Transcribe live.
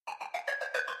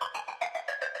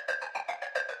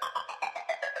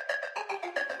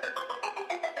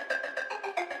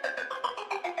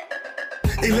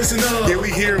Hey, listen up. Yeah, we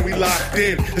here and we locked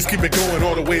in. Let's keep it going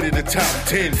all the way to the top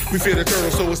 10. We fear the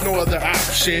turtles, so it's no other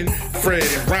option. Fred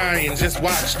and Ryan, just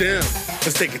watch them.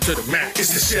 Let's take it to the max.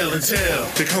 It's the Shell and Tell.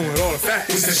 They come with all the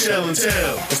facts. It's the Shell and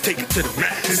Tell. Let's take it to the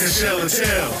max. It's the Shell and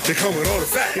Tell. They come with all the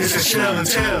facts. It's the Shell and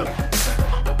Tell.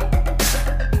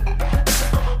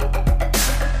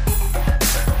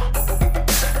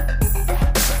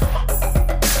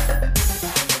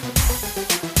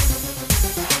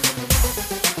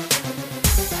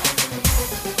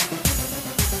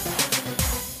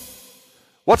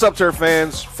 What's up, Turf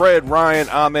fans? Fred, Ryan,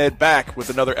 Ahmed back with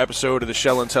another episode of the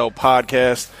Shell and Tell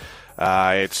podcast.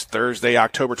 It's Thursday,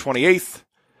 October 28th.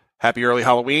 Happy early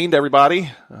Halloween to everybody.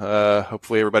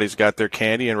 Hopefully everybody's got their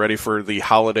candy and ready for the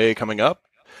holiday coming up.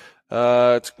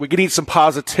 We can eat some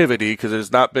positivity because it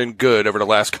has not been good over the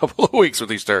last couple of weeks with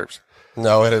these Terps.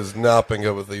 No, it has not been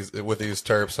good with these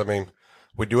Terps. I mean,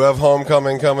 we do have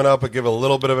homecoming coming up. It give a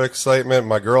little bit of excitement.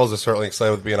 My girls are certainly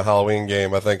excited with being a Halloween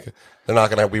game. I think they're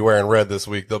not going to be wearing red this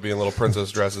week. They'll be in little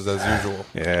princess dresses as usual.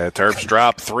 Yeah, Terps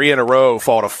dropped 3 in a row,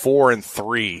 fall to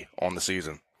 4-3 on the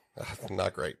season.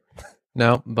 Not great.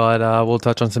 No, but we'll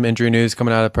touch on some injury news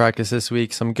coming out of practice this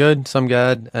week. Some good, some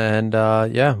bad, and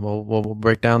we'll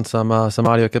break down some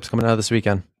audio clips coming out of this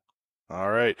weekend. All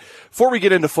right. Before we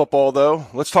get into football, though,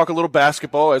 let's talk a little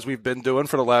basketball as we've been doing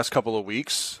for the last couple of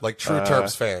weeks. Like true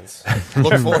Terps fans.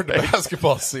 Look forward to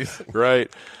basketball season.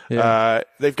 Right. Yeah.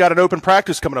 They've got an open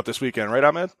practice coming up this weekend, right,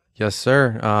 Ahmed? Yes,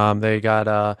 sir. They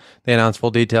announced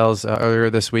full details earlier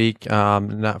this week. From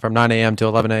 9 a.m. to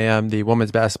 11 a.m., the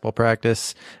women's basketball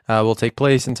practice will take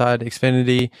place inside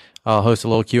Xfinity. I'll host a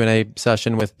little Q&A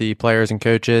session with the players and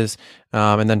coaches.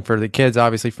 And then for the kids,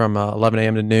 obviously from 11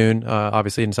 a.m. to noon,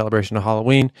 obviously in celebration of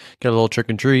Halloween, get a little trick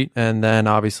and treat. And then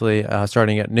obviously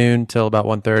starting at noon till about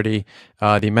 1:30,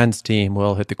 the men's team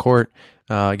will hit the court,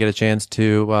 get a chance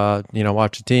to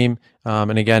watch the team.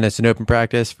 And again, it's an open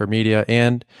practice for media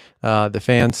and the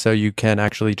fans, so you can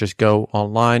actually just go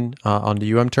online on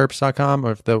the umterps.com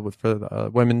or for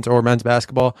the women's or men's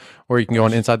basketball, or you can go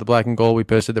on Inside the Black and Gold. We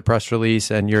posted the press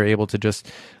release, and you're able to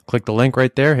just click the link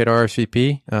right there, hit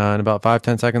RSVP, and about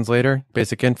 5-10 seconds later,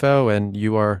 basic info, and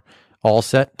you are all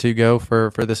set to go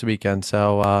for this weekend.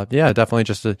 So definitely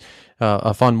just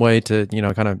a fun way to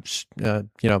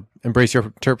embrace your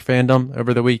Terp fandom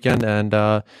over the weekend, and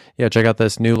check out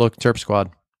this new look Terp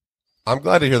squad. I'm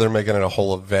glad to hear they're making it a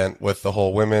whole event with the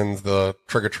whole women's, the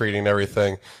trick or treating, and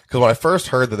everything. Because when I first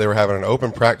heard that they were having an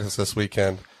open practice this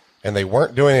weekend, and they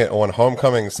weren't doing it on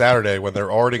homecoming Saturday when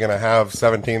they're already going to have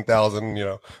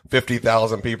 17,000,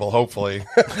 50,000 people, hopefully,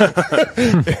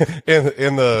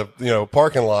 in the,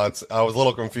 parking lots, I was a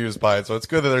little confused by it. So it's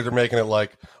good that they're making it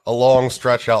like a long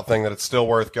stretch out thing, that it's still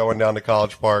worth going down to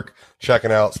College Park,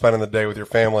 checking out, spending the day with your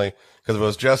family. Because if it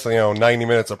was just, 90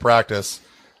 minutes of practice,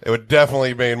 it would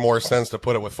definitely made more sense to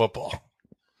put it with football.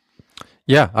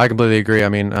 Yeah, I completely agree. I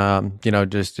mean,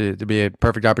 just to be a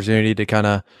perfect opportunity to kind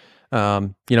of,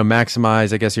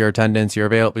 maximize, I guess, your attendance, your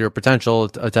potential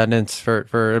attendance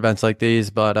for events like these.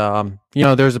 But,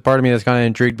 there's a part of me that's kind of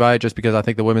intrigued by it, just because I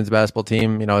think the women's basketball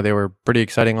team, they were pretty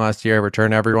exciting last year,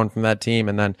 returned everyone from that team.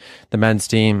 And then the men's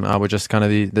team were just kind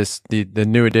of the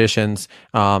new additions.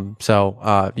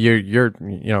 You're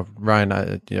Ryan,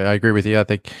 I agree with you. I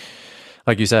think,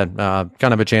 like you said,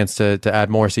 kind of a chance to add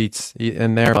more seats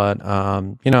in there. But,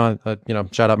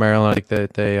 shout out Maryland. I think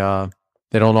that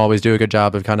they don't always do a good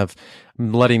job of kind of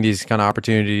letting these kind of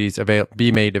opportunities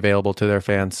be made available to their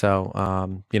fans.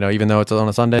 So, even though it's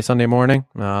on a Sunday morning,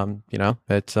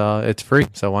 it's free.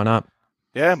 So why not?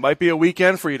 Yeah, it might be a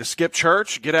weekend for you to skip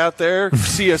church, get out there,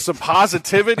 see some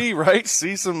positivity, right?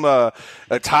 See some a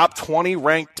top 20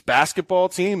 ranked basketball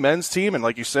team, men's team, and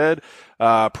like you said,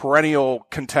 perennial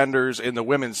contenders in the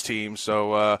women's team.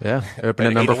 So open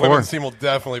at number 4. The women's team will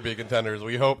definitely be contenders.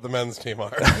 We hope the men's team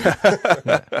are.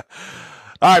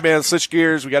 All right, man, let's switch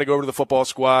gears. We got to go over to the football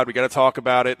squad. We got to talk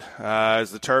about it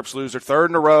as the Terps lose their third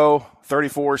in a row,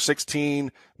 34-16,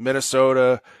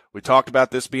 Minnesota. We talked about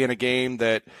this being a game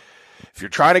that, if you're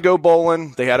trying to go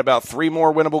bowling, they had about 3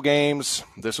 more winnable games.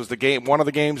 This was one of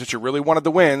the games that you really wanted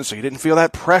to win, so you didn't feel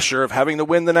that pressure of having to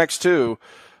win the next 2.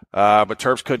 But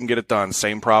Terps couldn't get it done.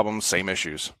 Same problems, same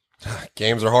issues.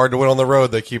 Games are hard to win on the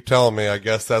road, they keep telling me. I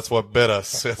guess that's what bit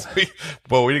us.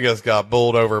 We just got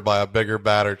bowled over by a bigger,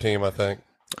 badder team, I think.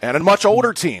 And a much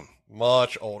older team.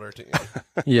 Much older team.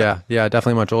 Yeah,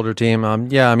 definitely much older team. I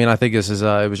think this is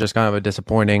it was just kind of a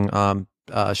disappointing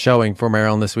showing for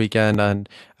Maryland this weekend, and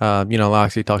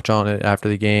Loxley talked on it after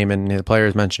the game, and the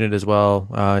players mentioned it as well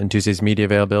in Tuesday's media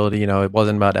availability. It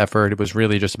wasn't about effort; it was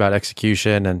really just about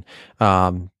execution, and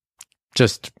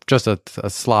just a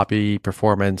sloppy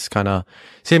performance, kind of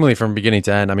seemingly from beginning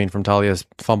to end. I mean, from Talia's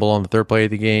fumble on the third play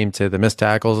of the game to the missed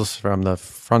tackles from the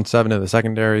front seven to the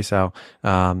secondary. So,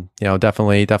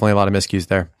 definitely a lot of miscues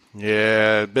there.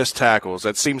 Yeah, missed tackles.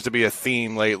 That seems to be a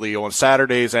theme lately on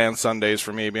Saturdays and Sundays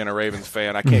for me, being a Ravens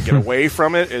fan. I can't get away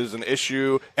from it. It is an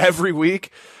issue every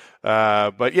week.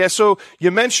 But yeah, so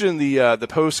you mentioned the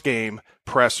post-game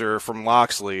presser from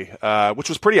Locksley, which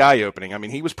was pretty eye-opening. I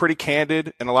mean, he was pretty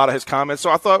candid in a lot of his comments. So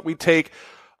I thought we'd take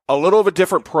a little of a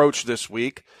different approach this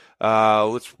week.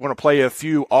 Want to play a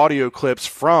few audio clips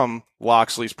from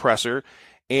Locksley's presser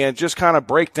and just kind of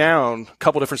break down a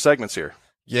couple different segments here.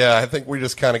 Yeah, I think we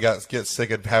just kind of get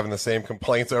sick of having the same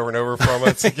complaints over and over from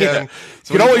us again. Yeah.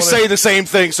 So you can always say the same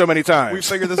thing so many times. We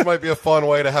figured this might be a fun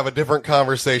way to have a different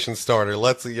conversation starter.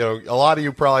 Let's, a lot of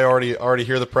you probably already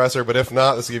hear the presser, but if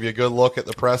not, this will give you a good look at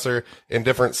the presser in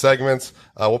different segments.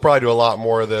 We'll probably do a lot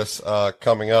more of this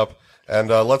coming up, and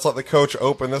let's let the coach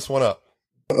open this one up.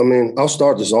 I mean, I'll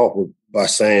start this off by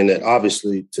saying that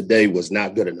obviously today was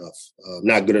not good enough.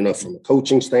 Not good enough from a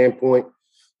coaching standpoint.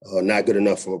 Not good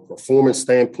enough from a performance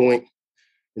standpoint.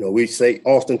 We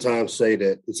oftentimes say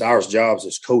that it's our jobs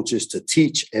as coaches to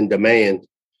teach and demand,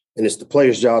 and it's the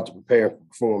players' job to prepare and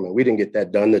perform. And we didn't get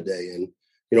that done today.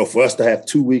 And, for us to have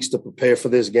 2 weeks to prepare for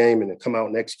this game and to come out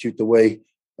and execute the way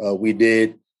we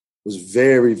did was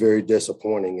very, very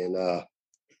disappointing. And,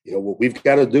 what we've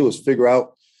got to do is figure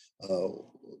out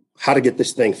how to get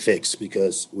this thing fixed,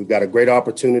 because we've got a great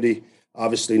opportunity,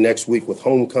 obviously, next week with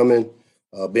homecoming.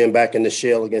 Being back in the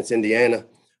shell against Indiana.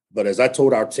 But as I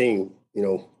told our team,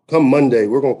 come Monday,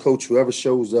 we're going to coach whoever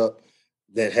shows up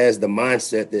that has the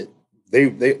mindset that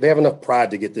they have enough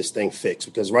pride to get this thing fixed.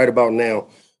 Because right about now,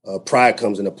 pride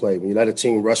comes into play. When you let a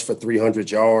team rush for 300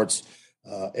 yards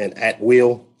and at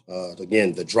will,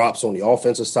 again, the drops on the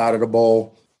offensive side of the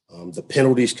ball, the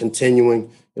penalties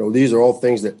continuing, these are all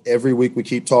things that every week we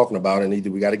keep talking about, and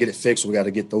either we got to get it fixed or we got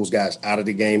to get those guys out of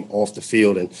the game, off the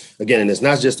field. And again, it's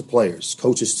not just the players,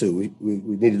 coaches too. We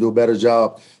need to do a better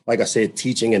job, like I said,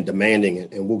 teaching and demanding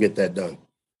it, and we'll get that done.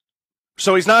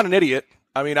 So he's not an idiot.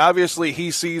 I mean, obviously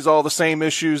he sees all the same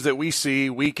issues that we see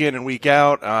week in and week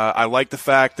out. I like the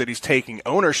fact that he's taking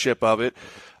ownership of it.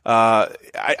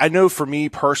 I know for me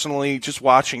personally, just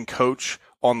watching Coach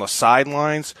on the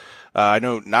sidelines, I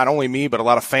know not only me, but a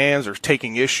lot of fans are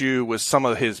taking issue with some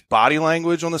of his body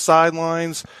language on the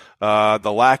sidelines,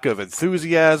 the lack of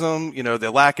enthusiasm,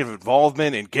 the lack of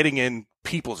involvement in getting in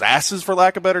people's asses, for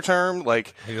lack of a better term.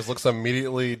 Like, he just looks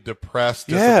immediately depressed,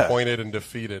 disappointed, and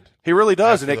defeated. He really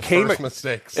does, and it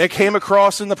came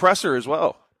across in the presser as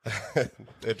well.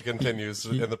 It continues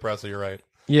in the presser. You're right.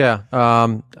 Yeah,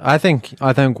 I think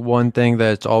one thing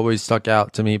that's always stuck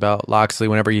out to me about Locksley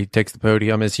whenever he takes the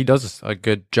podium is he does a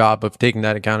good job of taking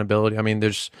that accountability. I mean,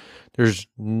 there's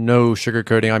no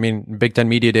sugarcoating. I mean, Big Ten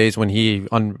Media Days when he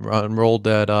unrolled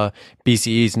that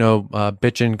BCE's no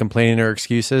bitching, complaining, or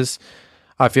excuses.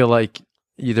 I feel like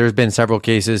there's been several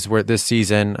cases where this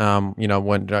season,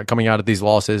 when coming out of these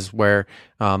losses where,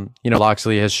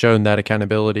 Locksley has shown that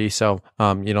accountability. So,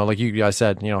 like you guys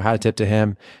said, hat tip to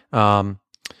him.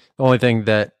 The only thing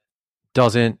that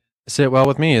doesn't sit well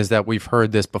with me is that we've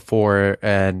heard this before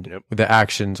and the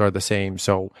actions are the same.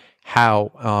 So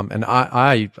how, and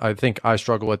I think I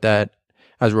struggle with that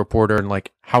as a reporter, and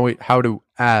like how to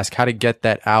ask, how to get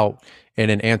that out in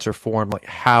an answer form, like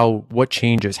what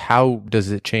changes, how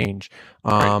does it change?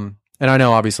 Right. And I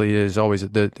know obviously there's always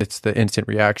it's the instant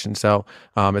reaction. So,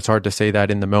 it's hard to say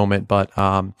that in the moment, but,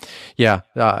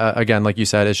 again, like you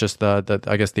said, it's just I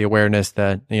guess the awareness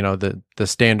that, the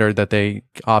standard that they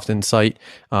often cite,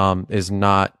 is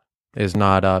not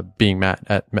being met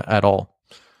at all.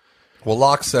 Well,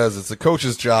 Locke says it's the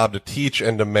coach's job to teach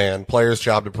and demand, players'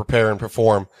 job to prepare and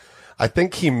perform. I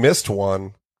think he missed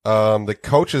one. The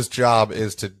coach's job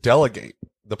is to delegate.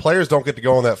 The players don't get to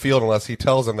go on that field unless he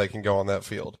tells them they can go on that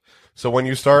field. So when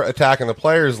you start attacking the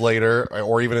players later,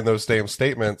 or even in those same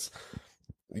statements,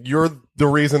 you're the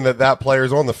reason that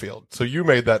player's on the field. So you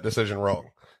made that decision wrong.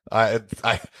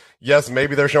 Yes,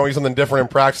 maybe they're showing you something different in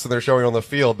practice than they're showing on the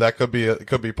field. That could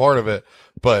be part of it.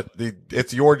 But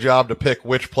it's your job to pick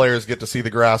which players get to see the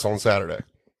grass on Saturday.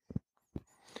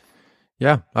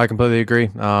 Yeah, I completely agree.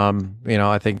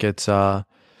 I think it's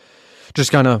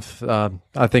just kind of,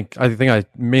 I think I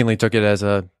mainly took it as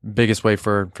a biggest way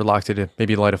for Locksley to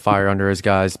maybe light a fire under his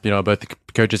guys, both the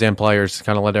coaches and players,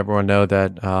 kind of let everyone know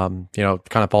that,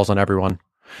 kind of falls on everyone.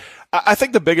 I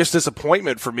think the biggest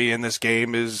disappointment for me in this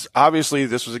game is obviously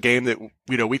this was a game that,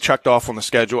 we checked off on the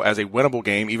schedule as a winnable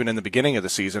game, even in the beginning of the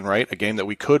season, right? A game that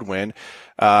we could win.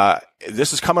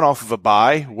 This is coming off of a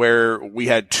bye where we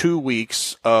had 2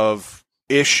 weeks of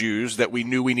issues that we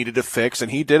knew we needed to fix.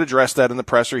 And he did address that in the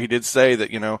presser. He did say that,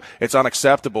 it's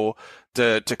unacceptable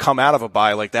to come out of a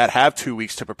bye like that, have 2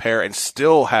 weeks to prepare and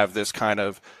still have this kind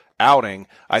of outing.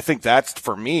 I think that's,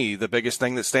 for me, the biggest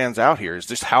thing that stands out here is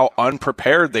just how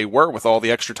unprepared they were with all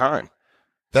the extra time.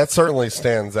 That certainly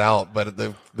stands out, but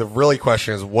the really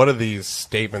question is, what do these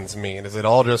statements mean? Is it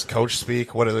all just coach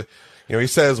speak? He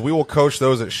says, we will coach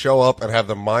those that show up and have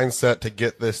the mindset to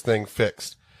get this thing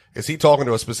fixed. Is he talking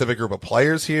to a specific group of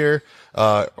players here,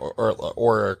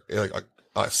 or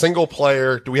a single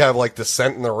player? Do we have like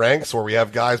dissent in the ranks where we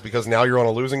have guys, because now you're on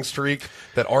a losing streak,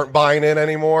 that aren't buying in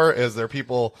anymore? Is there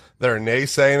people that are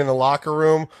naysaying in the locker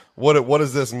room? What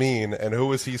does this mean, and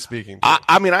who is he speaking to?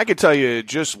 I could tell you,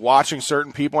 just watching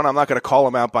certain people, and I'm not going to call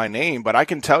them out by name, but I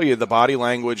can tell you the body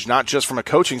language, not just from a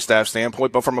coaching staff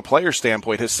standpoint, but from a player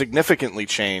standpoint, has significantly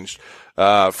changed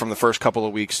from the first couple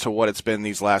of weeks to what it's been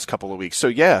these last couple of weeks. So,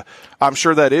 yeah, I'm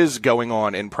sure that is going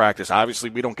on in practice. Obviously,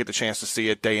 we don't get the chance to see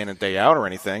it day in and day out or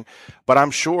anything, but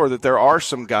I'm sure that there are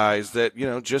some guys that,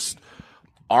 just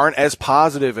aren't as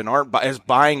positive and aren't as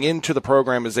buying into the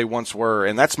program as they once were.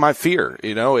 And that's my fear,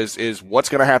 is what's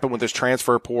going to happen with this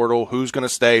transfer portal, who's going to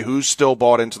stay, who's still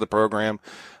bought into the program.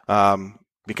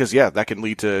 Because that can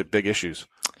lead to big issues.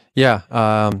 Yeah.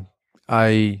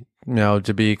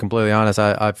 To be completely honest,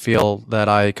 I feel that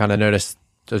I kind of noticed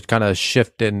a kind of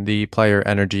shift in the player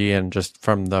energy, and just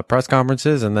from the press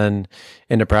conferences and then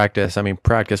into practice. I mean,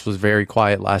 practice was very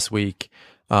quiet last week.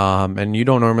 And you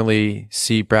don't normally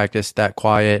see practice that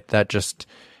quiet, that just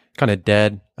kind of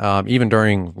dead. Even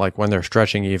during like when they're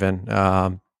stretching even.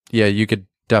 You could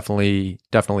definitely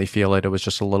feel it. It was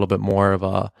just a little bit more of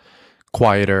a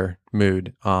quieter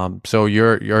mood. So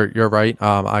you're right.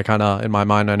 I kind of, in my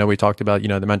mind, I know we talked about,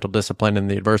 the mental discipline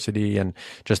and the adversity and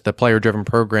just the player driven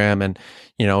program, and,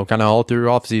 kind of all through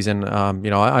off season.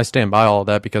 I stand by all of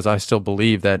that because I still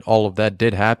believe that all of that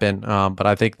did happen. But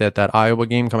I think that Iowa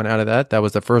game coming out of that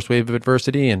was the first wave of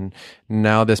adversity. And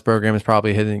now this program is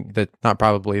probably hitting that, not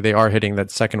probably, they are hitting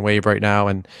that second wave right now.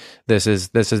 And this is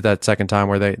that second time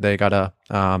where they gotta,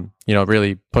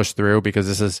 really push through, because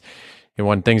this is,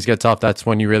 when things get tough, that's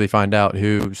when you really find out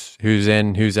who's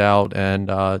in, who's out, and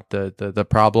the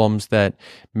problems that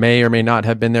may or may not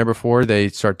have been there before, they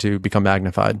start to become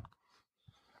magnified.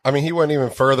 I mean, he went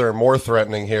even further and more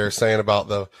threatening here, saying about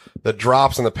the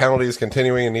drops and the penalties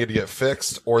continuing and need to get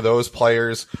fixed, or those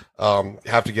players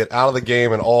have to get out of the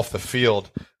game and off the field.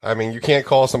 I mean, you can't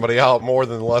call somebody out more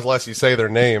than unless you say their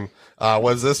name.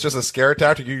 Was this just a scare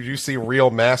tactic? You see real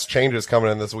mass changes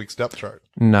coming in this week's depth chart?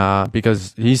 Nah,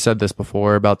 because he said this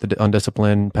before about the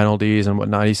undisciplined penalties and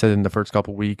whatnot. He said in the first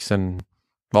couple weeks, and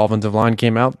the offensive line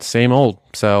came out same old.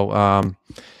 So, I'm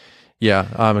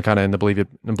kind of in the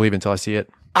believe until I see it.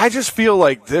 I just feel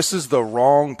like this is the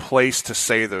wrong place to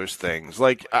say those things.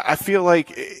 Like, I feel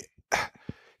like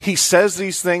he says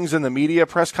these things in the media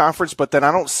press conference, but then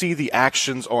I don't see the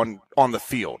actions on the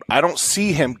field. I don't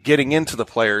see him getting into the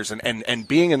players and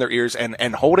being in their ears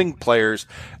and holding players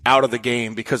out of the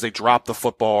game because they dropped the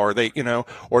football, or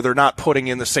or they're not putting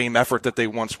in the same effort that they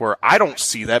once were. I don't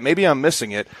see that. Maybe I'm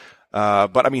missing it.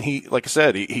 But I mean,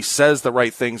 he says the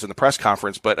right things in the press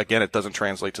conference, but again, it doesn't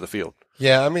translate to the field.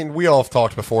 Yeah. I mean, we all have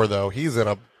talked before though. He's in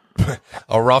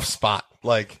a rough spot.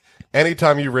 Like,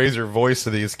 anytime you raise your voice to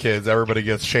these kids, everybody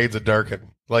gets shades of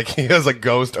Durkin. Like, he has a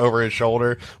ghost over his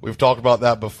shoulder. We've talked about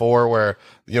that before, where,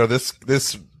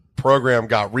 this program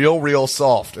got real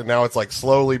soft, and now it's like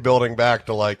slowly building back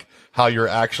to like how you're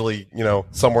actually,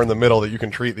 somewhere in the middle that you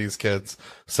can treat these kids.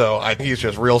 So I think he's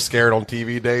just real scared on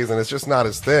TV days, and it's just not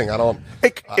his thing.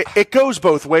 It goes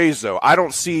both ways, though. I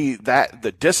don't see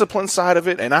the discipline side of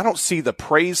it, and I don't see the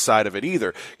praise side of it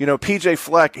either. PJ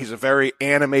Fleck, he's a very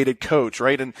animated coach,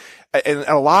 right? And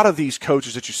a lot of these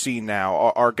coaches that you see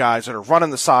now are guys that are running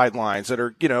the sidelines, that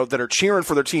are cheering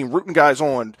for their team, rooting guys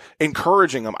on,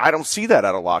 encouraging them. I don't see that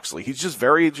out of Locksley. He's just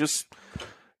very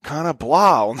kind of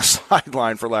blah on the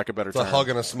sideline, for lack of a better term. The hug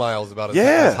and a smile is about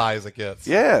as high as it gets.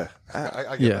 Yeah.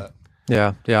 I get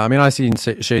that. Yeah. I mean, I see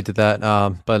shades of that.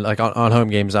 But like on home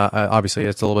games, obviously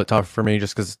it's a little bit tougher for me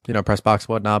just because, press box and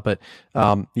whatnot. But,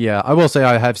 I will say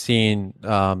I have seen,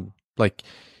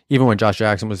 even when Josh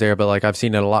Jackson was there, but like I've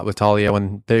seen it a lot with Talia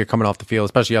when they're coming off the field,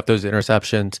 especially after those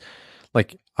interceptions.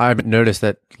 Like, I haven't noticed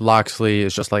that Locksley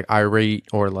is just like irate,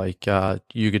 or like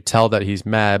you could tell that he's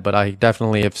mad, but I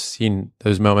definitely have seen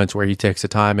those moments where he takes the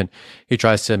time and he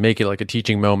tries to make it like a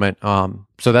teaching moment.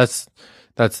 So that's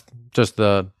just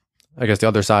the I guess the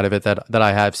other side of it that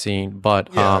I have seen.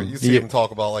 But you see him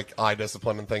talk about like eye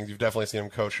discipline and things. You've definitely seen him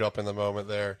coach up in the moment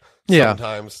there. Yeah.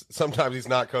 Sometimes he's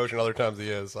not coaching, other times he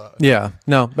is. Yeah,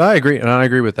 no, I agree, and I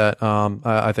agree with that.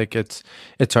 I think it's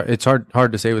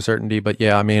hard to say with certainty, but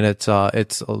yeah, I mean it's a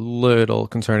little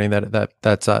concerning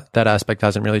that aspect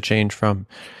hasn't really changed from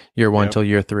year one till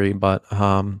year three. But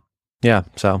yeah,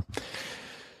 so.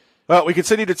 Well, we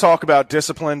continue to talk about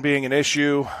discipline being an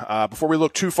issue. Before we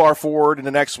look too far forward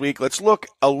into next week, let's look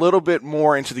a little bit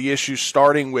more into the issues,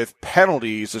 starting with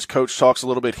penalties, as Coach talks a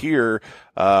little bit here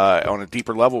on a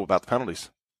deeper level about the penalties.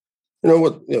 You know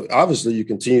what? Obviously, you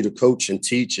continue to coach and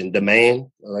teach and demand.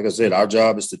 Like I said, our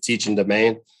job is to teach and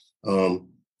demand.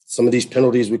 Some of these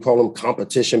penalties, we call them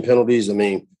competition penalties. I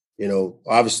mean,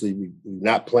 obviously, we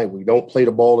don't play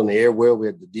the ball in the air well. We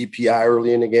had the DPI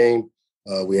early in the game.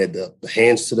 We had the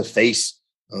hands to the face,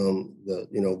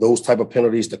 those type of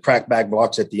penalties. The crackback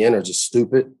blocks at the end are just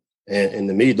stupid. And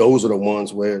to me, those are the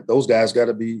ones where those guys got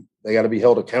to be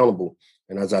held accountable.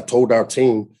 And as I told our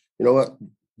team, you know what,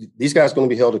 these guys are going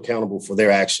to be held accountable for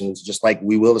their actions, just like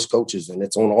we will as coaches. And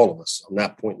it's on all of us. I'm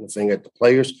not pointing the finger at the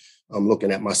players. I'm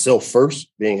looking at myself first,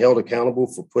 being held accountable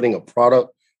for putting a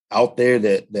product out there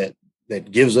that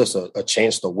gives us a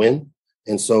chance to win.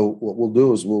 And so what we'll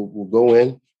do is we'll go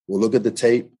in. We'll look at the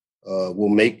tape. We'll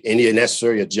make any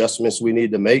necessary adjustments we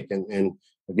need to make. And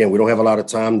again, we don't have a lot of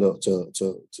time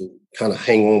to kind of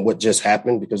hang on what just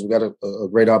happened because we got a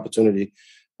great opportunity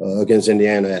against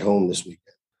Indiana at home this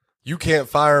weekend. You can't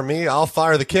fire me. I'll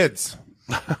fire the kids.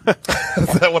 Is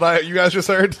that what you guys just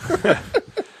heard?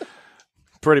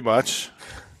 Pretty much.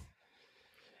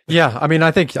 Yeah, I mean,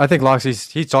 I think Loxley's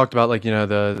talked about like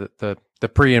the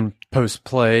pre and post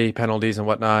play penalties and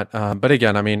whatnot. But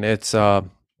again, I mean,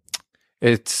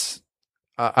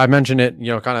 I mentioned it,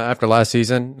 kind of after last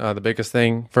season. The biggest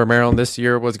thing for Maryland this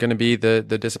year was going to be the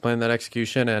discipline, that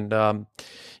execution, and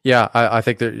I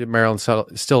think that Maryland's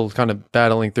still kind of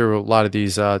battling through a lot of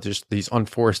these just these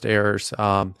unforced errors.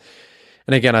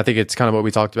 And again, I think it's kind of what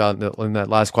we talked about in that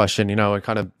last question. It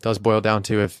kind of does boil down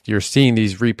to if you're seeing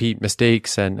these repeat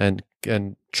mistakes and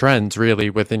trends really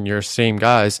within your same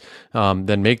guys,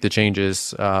 then make the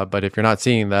changes. But if you're not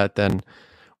seeing that, then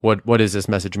what does this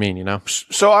message mean,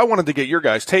 So I wanted to get your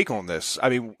guys' take on this. I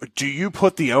mean, do you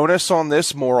put the onus on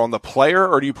this more on the player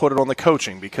or do you put it on the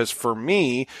coaching? Because for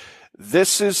me,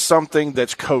 this is something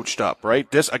that's coached up, right?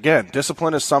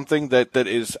 Discipline is something that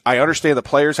is, I understand the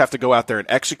players have to go out there and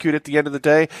execute at the end of the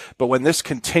day, but when this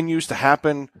continues to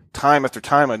happen time after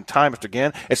time and time after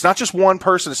again, it's not just one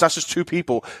person, it's not just two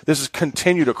people. This is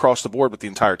continued across the board with the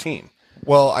entire team.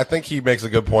 Well, I think he makes a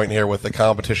good point here with the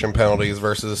competition penalties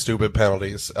versus the stupid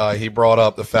penalties. He brought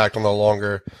up the fact on the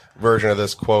longer version of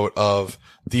this quote of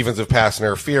defensive pass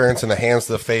interference and the hands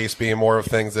to the face being more of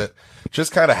things that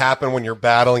just kind of happen when you're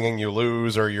battling and you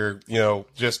lose or you're,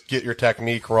 just get your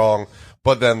technique wrong.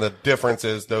 But then the difference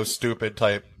is those stupid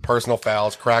type personal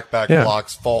fouls, crackback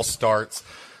blocks, false starts.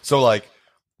 So like,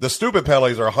 the stupid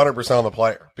penalties are 100% on the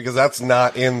player because that's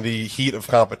not in the heat of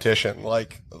competition.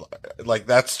 Like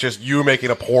that's just you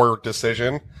making a poor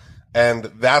decision. And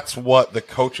that's what the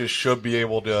coaches should be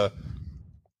able to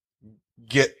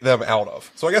get them out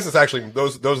of. So I guess it's actually,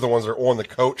 those are the ones that are on the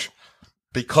coach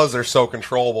because they're so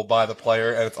controllable by the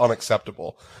player and it's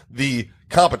unacceptable. The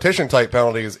competition type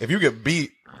penalties, if you get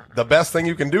beat, the best thing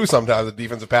you can do sometimes is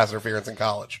defensive pass interference in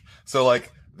college. So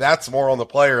like, that's more on the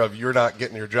player of you're not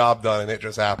getting your job done and it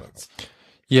just happens.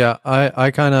 Yeah,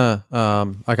 I kind of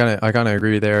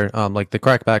agree there. Like the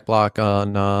crackback block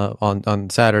on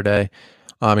Saturday,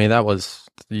 I mean that was,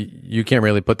 you can't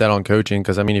really put that on coaching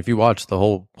because I mean if you watch the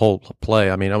whole play,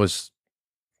 I mean I was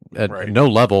at no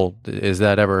level is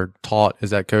that ever taught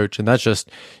is that coach, and that's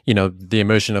just the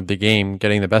emotion of the game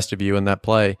getting the best of you in that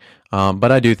play.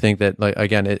 But I do think that like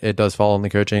again it does fall on the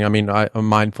coaching. I mean I'm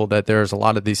mindful that there's a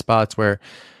lot of these spots where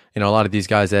a lot of these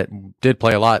guys that did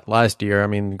play a lot last year. I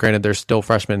mean, granted, they're still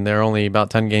freshmen. They're only about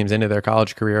 10 games into their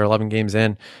college career, 11 games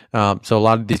in. So a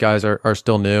lot of these guys are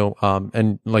still new.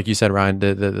 And like you said, Ryan,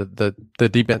 the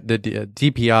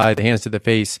DPI, the hands to the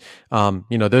face,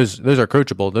 those are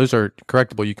coachable. Those are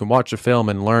correctable. You can watch a film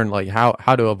and learn like how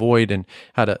to avoid and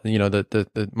how to,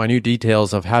 the minute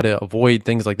details of how to avoid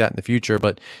things like that in the future.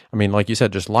 But I mean, like you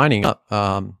said, just lining up,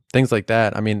 things like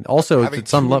that. I mean, also having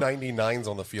some 99s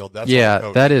on the field. That's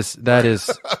that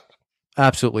is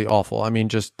absolutely awful. I mean,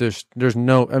 just there's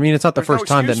no. I mean, it's not the first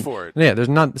time that. It's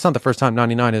not the first time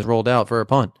 99 is rolled out for a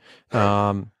punt.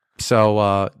 Right.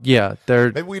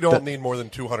 Maybe we don't need more than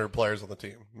 200 players on the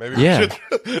team. Maybe we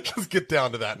should just get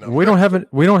down to that number. We don't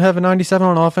have a 97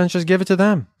 on offense. Just give it to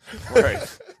them.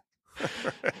 Right.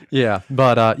 Yeah,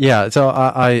 but yeah, so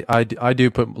I do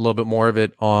put a little bit more of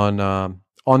it on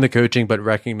the coaching, but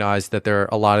recognize that there are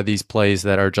a lot of these plays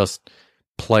that are just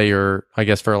player, I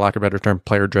guess for a lack of a better term,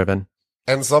 player driven.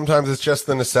 And sometimes it's just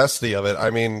the necessity of it. I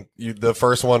mean, the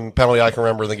first one penalty I can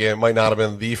remember in the game, it might not have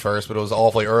been the first, but it was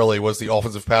awfully early, was the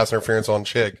offensive pass interference on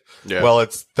Chig. Yeah. Well,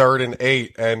 it's 3rd and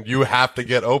 8 and you have to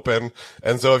get open.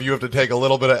 And so if you have to take a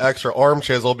little bit of extra arm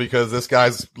chisel because this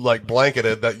guy's like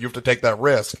blanketed, that you have to take that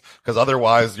risk because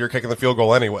otherwise you're kicking the field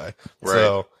goal anyway. Right.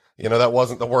 So, that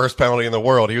wasn't the worst penalty in the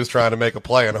world. He was trying to make a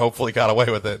play and hopefully got away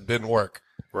with it. Didn't work.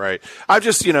 Right. I've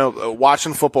just,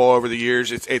 watching football over the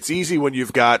years, it's easy when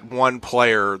you've got one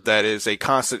player that is a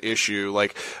constant issue.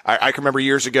 Like, I can remember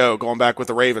years ago, going back with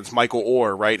the Ravens, Michael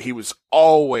Orr, right? He was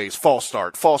always false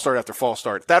start after false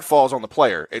start. That falls on the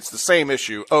player. It's the same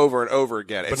issue over and over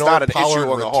again. It's not an issue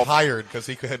on the whole. Retired because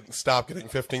he could stop getting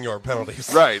 15-yard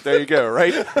penalties. Right. There you go.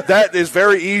 Right. That is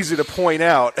very easy to point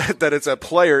out that it's a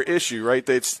player issue, right?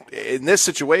 It's in this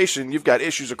situation, you've got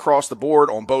issues across the board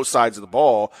on both sides of the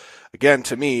ball. Again,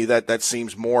 to me, that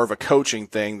seems more of a coaching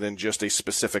thing than just a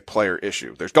specific player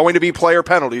issue. There's going to be player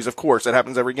penalties, of course. That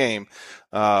happens every game.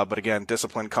 But again,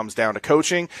 discipline comes down to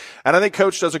coaching. And I think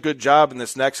Coach does a good job in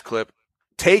this next clip,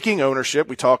 taking ownership.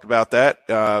 We talked about that,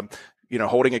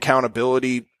 holding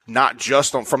accountability, not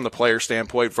just from the player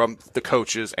standpoint, from the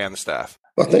coaches and the staff.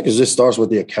 I think it just starts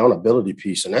with the accountability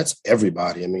piece, and that's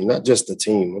everybody. I mean, not just the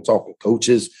team. I'm talking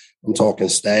coaches. I'm talking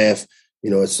staff.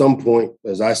 At some point,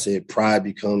 as I said, pride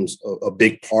becomes a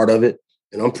big part of it.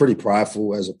 And I'm pretty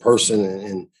prideful as a person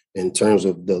and in terms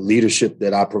of the leadership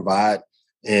that I provide.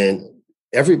 And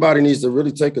everybody needs to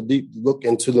really take a deep look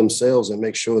into themselves and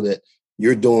make sure that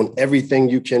you're doing everything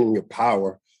you can in your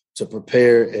power to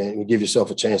prepare and give yourself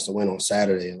a chance to win on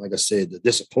Saturday. And like I said, the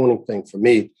disappointing thing for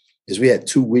me is we had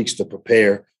 2 weeks to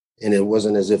prepare, and it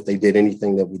wasn't as if they did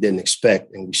anything that we didn't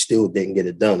expect, and we still didn't get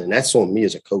it done. And that's on me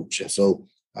as a coach. And so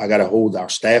I got to hold our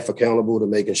staff accountable to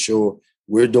making sure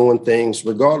we're doing things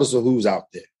regardless of who's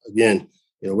out there. Again,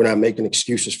 we're not making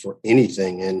excuses for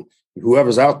anything, and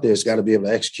whoever's out there has got to be able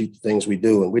to execute the things we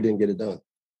do, and we didn't get it done.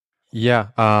 Yeah.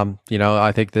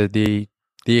 I think that the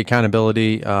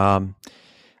accountability, I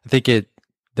think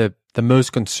the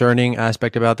most concerning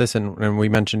aspect about this, and we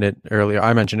mentioned it earlier,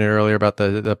 I mentioned it earlier about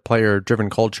the player driven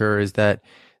culture, is that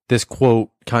this quote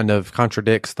kind of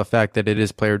contradicts the fact that it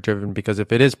is player driven, because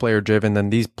if it is player driven, then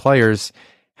these players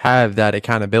have that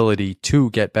accountability to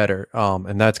get better.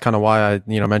 And that's kind of why I,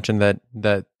 mentioned that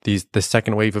the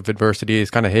second wave of adversity is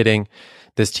kind of hitting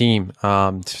this team.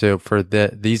 So for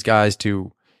these guys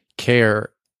to care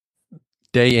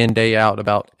day in, day out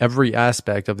about every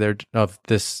aspect of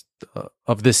this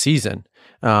season,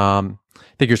 I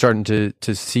think you're starting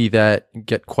to see that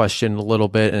get questioned a little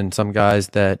bit, and some guys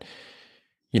that,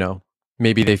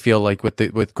 maybe they feel like with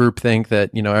groupthink that,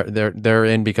 they're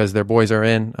in because their boys are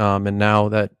in. And now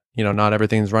that, not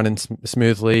everything's running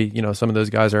smoothly, some of those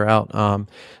guys are out.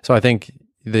 So I think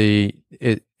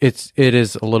it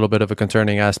is a little bit of a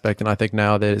concerning aspect. And I think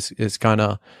now that is kind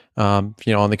of, on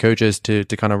the coaches to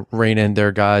kind of rein in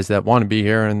their guys that want to be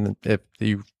here. And if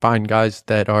you find guys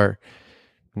that are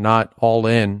not all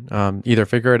in, either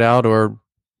figure it out or,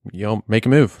 make a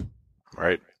move.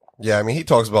 Right. Yeah, I mean, he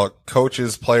talks about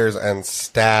coaches, players, and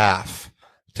staff.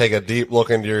 Take a deep look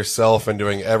into yourself and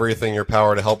doing everything in your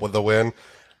power to help with the win.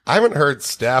 I haven't heard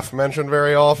staff mentioned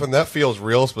very often. That feels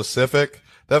real specific.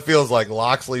 That feels like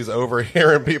Loxley's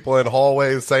overhearing people in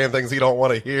hallways saying things he don't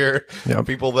want to hear. Yep.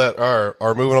 People that are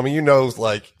moving. I mean,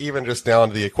 like even just down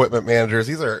to the equipment managers.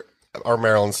 These are our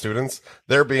Maryland students.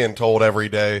 They're being told every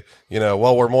day,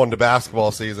 well, we're more into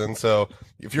basketball season. So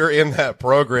if you're in that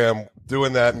program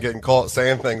doing that and getting caught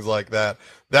saying things like that,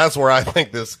 that's where I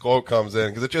think this quote comes in,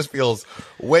 because it just feels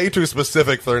way too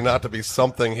specific for there not to be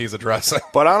something he's addressing.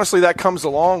 But honestly, that comes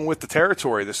along with the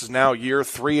territory. This is now year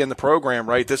 3 in the program,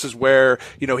 right? This is where,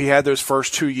 he had those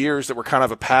first 2 years that were kind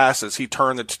of a pass as he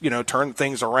turned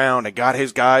things around and got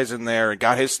his guys in there and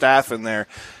got his staff in there.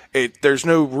 There's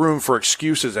no room for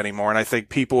excuses anymore, and I think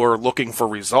people are looking for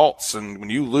results. And when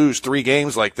you lose 3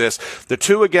 games like this, the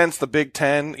 2 against the Big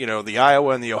Ten, the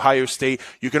Iowa and the Ohio State,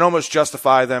 you can almost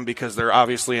justify them because they're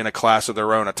obviously in a class of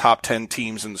their own, a top 10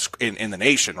 teams in the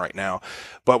nation right now.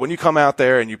 But when you come out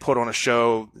there and you put on a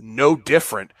show no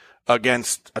different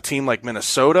against a team like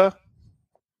Minnesota,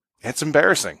 it's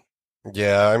embarrassing.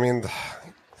 Yeah, I mean,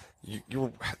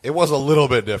 it was a little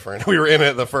bit different. We were in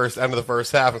it at the end of the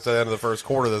first half instead of the end of the first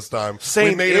quarter this time. Same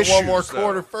we made issues, it one more though.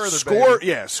 quarter further. Score,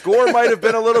 baby. yeah, score might have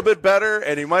been a little bit better,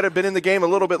 and he might have been in the game a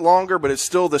little bit longer, but it's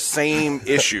still the same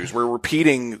issues. We're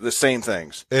repeating the same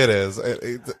things. It is.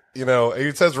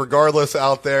 He says regardless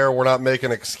out there, we're not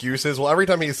making excuses. Well, every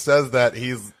time he says that,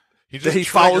 he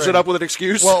follows it up with an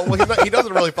excuse. Well, he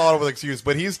doesn't really follow it up with an excuse,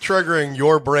 but he's triggering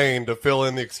your brain to fill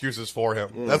in the excuses for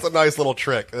him. That's a nice little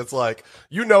trick. It's like,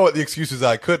 you know what the excuses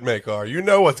I could make are. You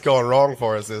know what's going wrong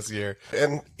for us this year.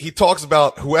 And he talks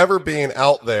about whoever being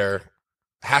out there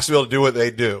has to be able to do what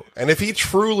they do. And if he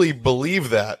truly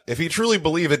believed that, if he truly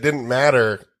believed it didn't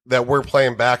matter that we're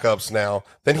playing backups now,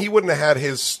 then he wouldn't have had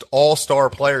his all-star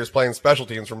players playing special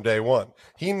teams from day one.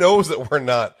 He knows that we're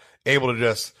not able to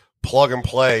just plug and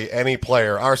play any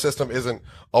player. Our system isn't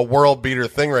a world beater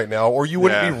thing right now, or you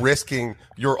wouldn't be risking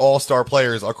your all-star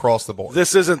players across the board.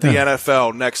 This isn't the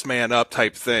NFL next man up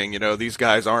type thing. These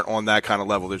guys aren't on that kind of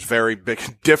level. There's very big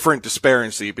different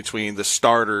disparity between the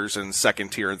starters and second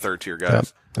tier and third tier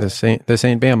guys. Yep. This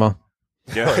ain't Bama.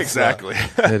 Yeah, exactly.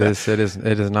 It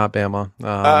is not Bama.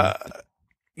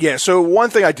 Yeah. So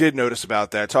one thing I did notice about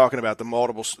that, talking about the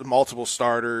multiple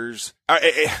starters,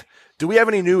 do we have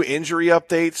any new injury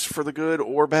updates for the good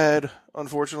or bad?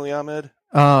 Unfortunately, Ahmed.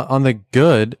 On the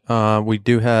good, we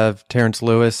do have Terrence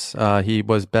Lewis. He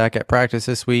was back at practice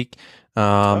this week.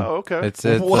 Okay. It's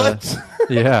what?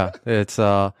 Yeah, it's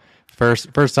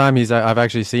first time I've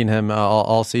actually seen him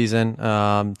all season.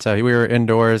 So we were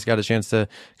indoors, got a chance to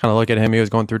kind of look at him. He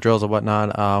was going through drills and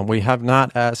whatnot. We have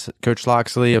not asked Coach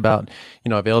Loxley about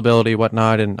availability,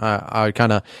 whatnot, and I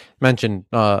kind of mentioned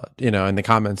in the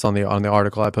comments on the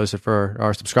article I posted for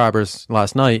our subscribers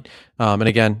last night. And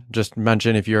again, just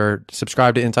mention, if you're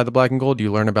subscribed to Inside the Black and Gold,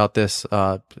 you learn about this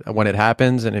when it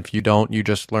happens, and if you don't, you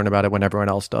just learn about it when everyone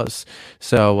else does.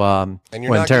 So and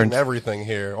you're not getting everything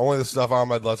here. Only the stuff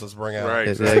Ahmed lets us bring out. Right.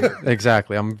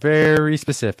 Exactly. I'm very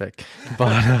specific,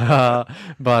 but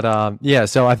yeah.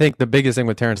 So I think the biggest thing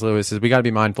with Terrence Lewis is we got to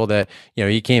be mindful that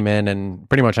he came in and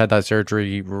pretty much had that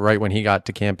surgery right when he got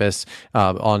to campus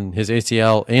on his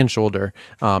ACL and shoulder.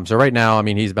 So right now,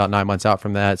 he's about 9 months out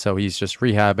from that. So he's just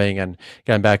rehabbing and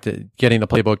getting back to getting the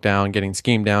playbook down, getting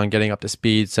scheme down, getting up to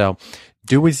speed. So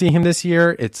do we see him this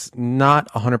year? It's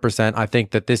not 100%. I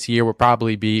think that this year will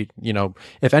probably be,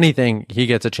 if anything, he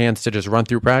gets a chance to just run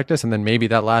through practice, and then maybe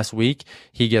that last week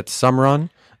he gets some run.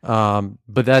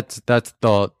 But that's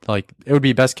the, it would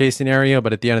be best case scenario.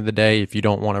 But at the end of the day, if you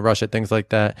don't want to rush at things like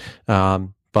that,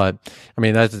 but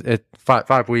that's it.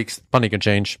 5 weeks, plenty can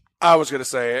change. I was going to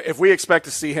say, if we expect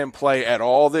to see him play at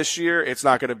all this year, it's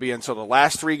not going to be until the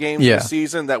last 3 games of the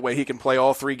season. That way he can play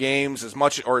all 3 games as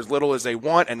much or as little as they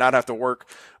want and not have to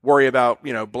worry about,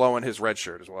 blowing his red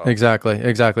shirt as well. Exactly.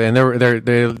 And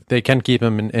they can keep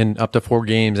him in up to 4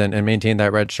 games and maintain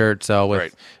that red shirt. So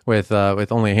with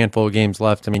only a handful of games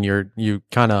left, you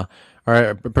kind of are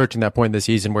approaching that point in the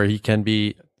season where he can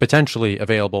be potentially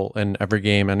available in every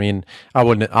game. I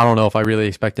don't know if I really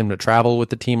expect him to travel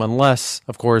with the team unless,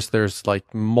 of course, there's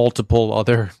multiple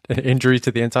other injuries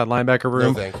to the inside linebacker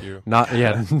room. No, thank you.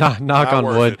 Knock on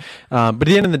wood. But at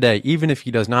the end of the day, even if he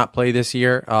does not play this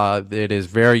year, it is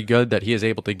very good that he is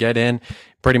able to get in,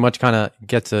 pretty much kind of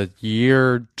gets a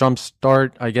year jump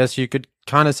start. I guess you could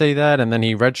kind of say that. And then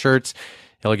he redshirts.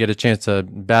 He'll get a chance to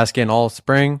bask in all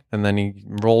spring, and then he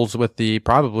rolls with the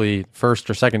probably first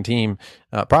or second team.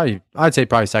 I'd say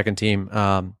probably second team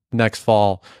next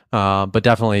fall. But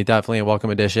definitely a welcome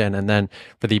addition. And then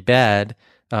for the bad,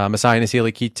 Masai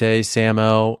Nasili-Kite,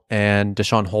 Samo, and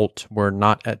Deshaun Holt were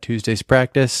not at Tuesday's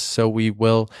practice, so we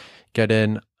will get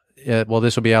in. This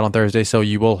will be out on Thursday, so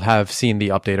you will have seen the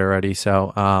update already.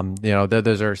 So,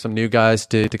 those are some new guys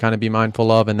to kind of be mindful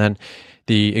of, and then.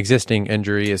 The existing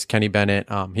injury is Kenny Bennett.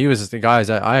 He was the guys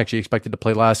that I actually expected to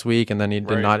play last week, and then he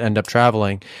did not end up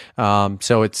traveling.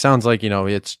 So it sounds like,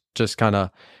 it's just kind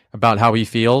of about how he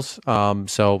feels.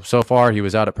 So far he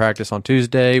was out at practice on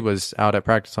Tuesday, was out at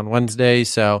practice on Wednesday.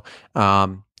 So,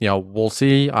 we'll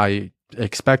see. I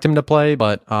expect him to play,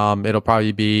 but it'll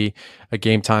probably be a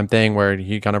game time thing where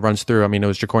he kind of runs through. It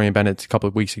was Jacorian Bennett a couple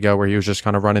of weeks ago where he was just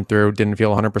kind of running through, didn't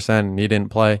feel 100%, and he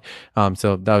didn't play.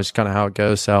 So that was kind of how it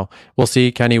goes. So we'll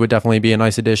see. Kenny would definitely be a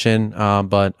nice addition,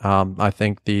 but I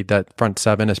think that front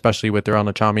 7, especially with Darrell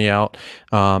Nachami out,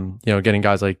 getting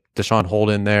guys like Deshaun Holt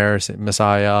in there,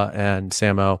 Messiah, and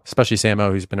Samo, especially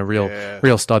Samo, who's been a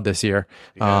real stud this year.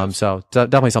 So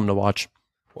definitely something to watch.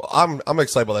 Well, I'm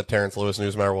excited about that Terrence Lewis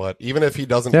news, no matter what. Even if he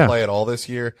doesn't play at all this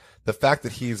year, the fact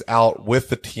that he's out with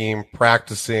the team,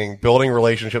 practicing, building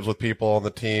relationships with people on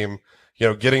the team,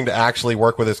 getting to actually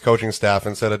work with his coaching staff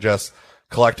instead of just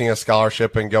collecting a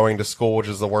scholarship and going to school, which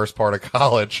is the worst part of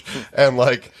college. And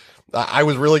like, I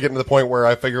was really getting to the point where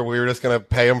I figured we were just going to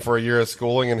pay him for a year of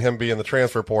schooling and him be in the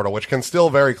transfer portal, which can still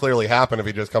very clearly happen if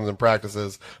he just comes and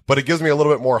practices. But it gives me a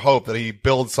little bit more hope that he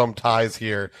builds some ties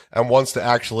here and wants to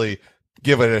actually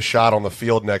give it a shot on the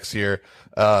field next year,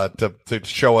 to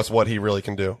show us what he really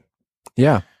can do.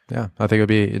 Yeah. Yeah, I think it would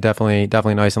be definitely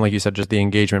nice. And like you said, just the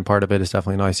engagement part of it is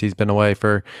definitely nice. He's been away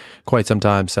for quite some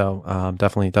time. So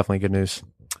definitely good news.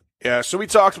 Yeah, so we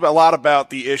talked a lot about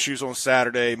the issues on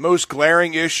Saturday. Most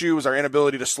glaring issue was our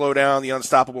inability to slow down the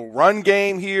unstoppable run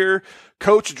game here.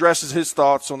 Coach addresses his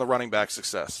thoughts on the running back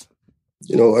success.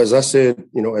 As I said,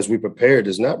 as we prepared,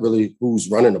 it's not really who's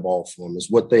running the ball for them. It's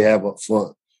what they have up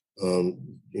front.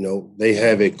 They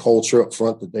have a culture up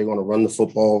front that they're going to run the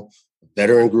football.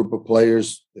 Veteran group of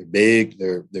players. They're big.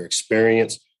 They're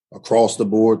experienced across the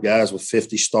board, guys with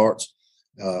 50 starts.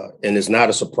 And it's not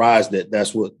a surprise that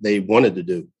that's what they wanted to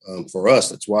do. For us,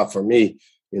 that's why for me,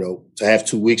 to have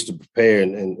 2 weeks to prepare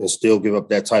and still give up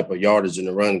that type of yardage in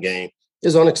the run game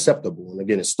is unacceptable. And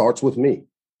again, it starts with me,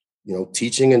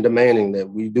 teaching and demanding that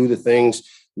we do the things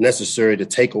necessary to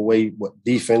take away what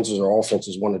defenses or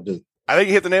offenses want to do. I think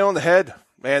you hit the nail on the head.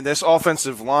 Man, this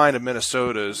offensive line of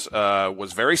Minnesota's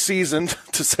was very seasoned,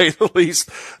 to say the least.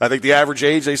 I think the average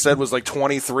age, they said, was like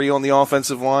 23 on the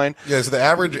offensive line. Yeah, so the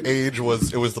average age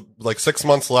was like 6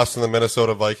 months less than the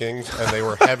Minnesota Vikings, and they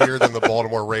were heavier than the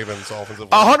Baltimore Ravens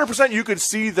offensive line. 100% you could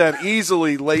see them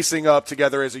easily lacing up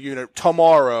together as a unit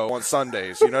tomorrow on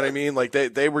Sundays. You know what I mean? Like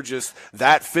they were just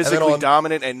that physically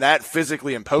dominant and that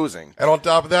physically imposing. And on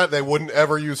top of that, they wouldn't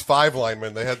ever use 5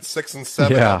 linemen. They had 6 and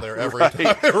 7 out there every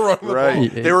time they were running the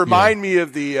ball. They remind me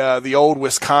of the old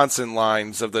Wisconsin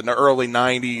lines of the early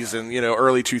 90s and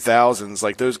early 2000s.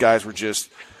 Like those guys were just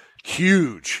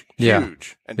huge.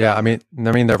 And I mean,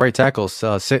 their right tackle's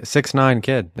 6'9"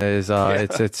 kid is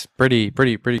it's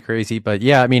pretty crazy. But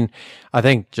yeah, I mean, I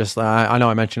think I know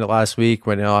I mentioned it last week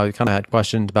when I kind of had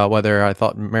questions about whether I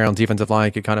thought Maryland's defensive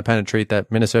line could kind of penetrate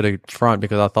that Minnesota front,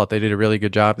 because I thought they did a really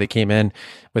good job. They came in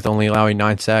with only allowing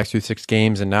 9 sacks through 6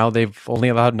 games, and now they've only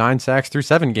allowed 9 sacks through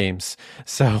 7 games.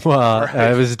 So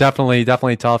it was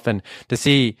definitely tough. And to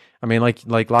see, I mean,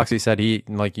 like Loxley said,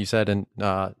 like you said, and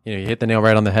he hit the nail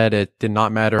right on the head. It did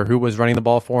not matter who was running the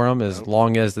ball for him, as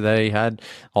long as they had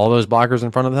all those blockers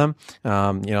in front of them.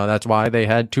 That's why they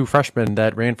had 2 freshmen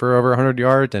that ran for over 100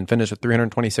 yards and finished with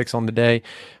 326 on the day.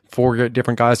 4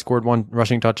 different guys scored 1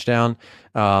 rushing touchdown.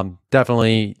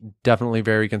 Definitely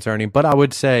very concerning. But I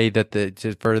would say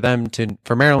that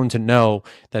for Maryland to know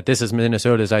that this is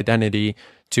Minnesota's identity,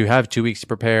 to have 2 weeks to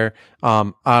prepare.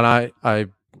 And I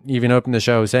even opened the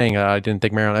show saying I didn't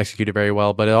think Maryland executed very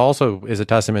well, but it also is a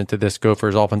testament to this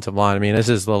Gophers offensive line. I mean, this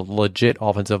is the legit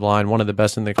offensive line, one of the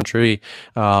best in the country.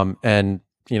 And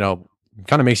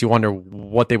kind of makes you wonder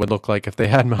what they would look like if they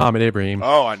had Mohamed Ibrahim.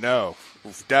 Oh, I know.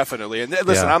 Definitely. And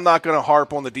listen, I'm not going to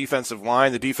harp on the defensive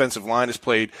line. The defensive line has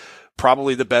played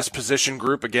probably the best position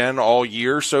group again all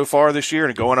year so far this year,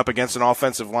 and going up against an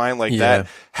offensive line like that,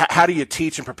 how do you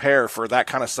teach and prepare for that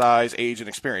kind of size, age, and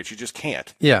experience? You just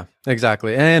can't. Yeah,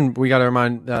 exactly. And we got to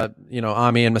remind,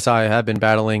 Ami and Messiah have been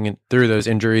battling through those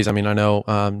injuries. I mean, I know,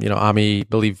 Ami,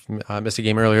 missed a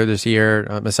game earlier this year.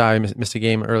 Messiah missed a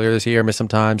game earlier this year, missed some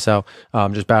time. So,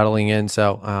 just battling in.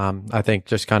 So, I think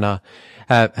just kind of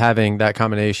having that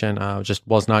combination, just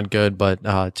was not good, but,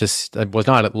 I was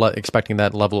not expecting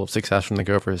that level of success from the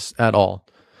Gophers at all.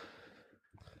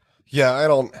 Yeah, I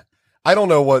don't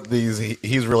know what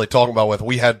he's really talking about with,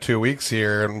 we had 2 weeks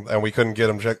here and we couldn't get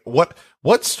him checked.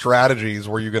 What strategies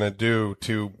were you going to do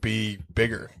to be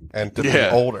bigger and to be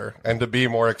older and to be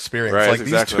more experienced? Right, like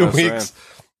exactly these 2 weeks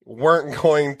weren't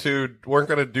going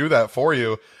to do that for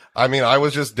you. I mean, I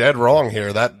was just dead wrong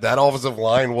here. That offensive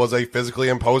line was a physically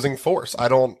imposing force.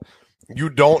 You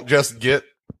don't just get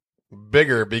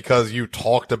bigger because you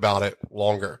talked about it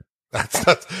longer.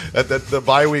 The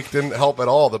bye week didn't help at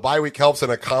all. The bye week helps in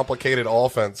a complicated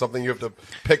offense, something you have to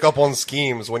pick up on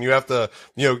schemes when you have to,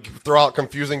 throw out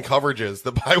confusing coverages.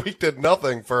 The bye week did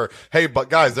nothing but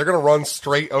guys, they're going to run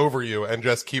straight over you and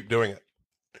just keep doing it.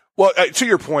 Well, to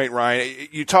your point, Ryan,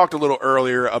 you talked a little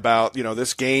earlier about,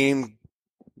 this game,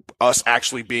 us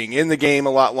actually being in the game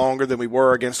a lot longer than we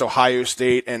were against Ohio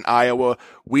State and Iowa.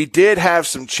 We did have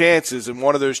some chances, and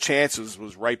one of those chances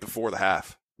was right before the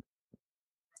half.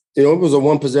 It was a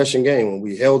 1-possession game when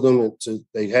we held them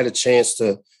they had a chance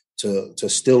to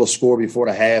steal a score before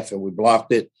the half, and we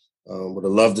blocked it. Would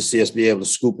have loved to see us be able to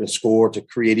scoop and score to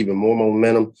create even more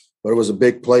momentum, but it was a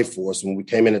big play for us. When we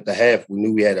came in at the half, we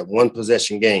knew we had a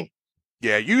 1-possession game.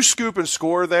 Yeah, you scoop and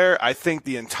score there. I think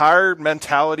the entire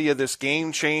mentality of this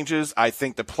game changes. I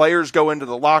think the players go into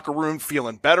the locker room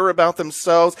feeling better about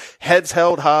themselves, heads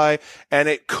held high, and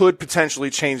it could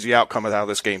potentially change the outcome of how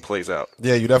this game plays out.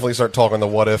 Yeah, you definitely start talking the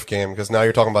what-if game, because now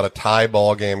you're talking about a tie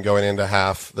ball game going into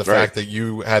half. The fact that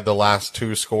you had the last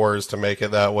 2 scores to make it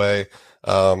that way,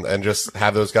 and just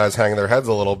have those guys hanging their heads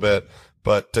a little bit.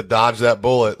 But to dodge that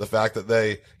bullet, the fact that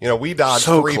we dodged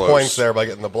 3 points there by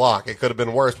getting the block. It could have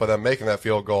been worse by them making that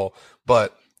field goal,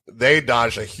 but they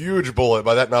dodged a huge bullet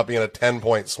by that not being a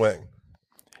 10-point swing.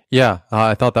 Yeah,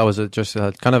 I thought that was just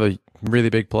kind of a really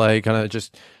big play, kind of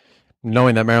just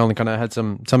knowing that Maryland kind of had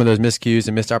some of those miscues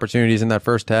and missed opportunities in that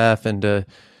first half, and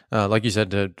like you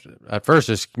said, to at first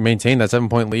just maintain that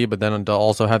 7-point lead, but then to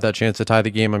also have that chance to tie the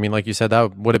game. I mean, like you said,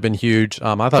 that would have been huge.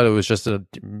 I thought it was just a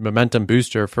momentum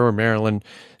booster for Maryland,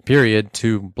 period,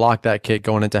 to block that kick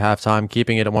going into halftime,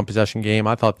 keeping it a 1-possession game.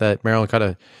 I thought that Maryland could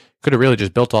have really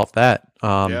just built off that.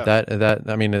 That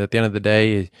I mean, at the end of the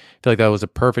day, I feel like that was a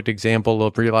perfect example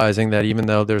of realizing that even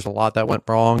though there's a lot that went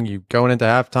wrong, you going into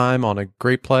halftime on a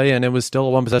great play, and it was still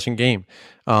a 1-possession game.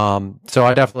 So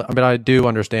I do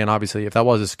understand, obviously, if that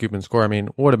was a scoop and score, I mean,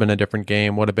 would have been a different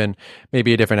game, would have been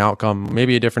maybe a different outcome,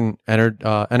 maybe a different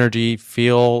energy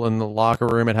feel in the locker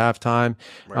room at halftime.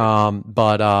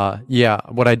 Right. Yeah,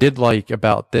 what I did like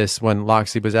about this, when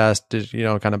Loxley was asked,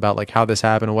 kind of about like how this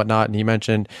happened and whatnot, and he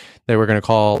mentioned they were going to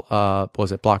call,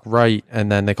 was it block right?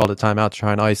 And then they called a timeout to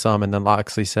try and ice them. And then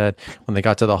Loxley said, when they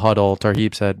got to the huddle,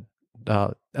 Tarheeb said,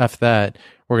 F that,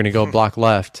 we're going to go block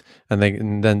left. And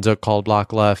then Zook called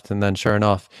block left. And then sure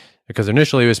enough, because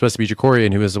initially it was supposed to be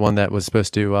Jacorian who was the one that was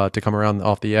supposed to come around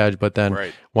off the edge. But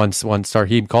then once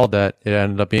Tarheeb called that, it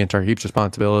ended up being Tarheeb's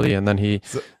responsibility. And then he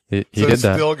did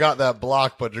that. Still got that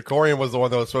block, but Jacorian was the one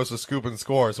that was supposed to scoop and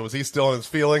score. So was he still in his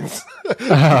feelings?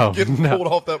 Getting pulled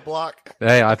off that block?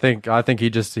 Hey, I think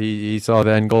he saw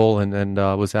the end goal and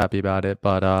was happy about it.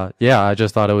 But yeah, I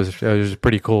just thought it was a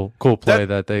pretty cool play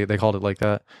that they called it like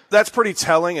that. That's pretty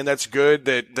telling, and that's good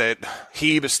that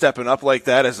Heeb is stepping up like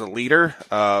that as a leader.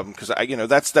 Because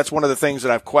that's one of the things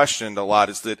that I've questioned a lot,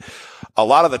 is that a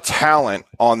lot of the talent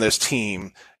on this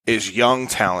team is young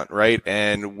talent, right?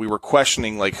 And we were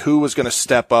questioning like who was going to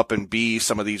step up and be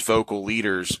some of these vocal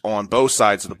leaders on both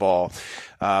sides of the ball.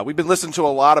 We've been listening to a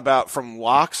lot from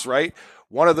Locks, right?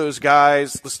 One of those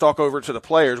guys, let's talk over to the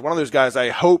players. One of those guys I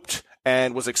hoped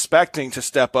and was expecting to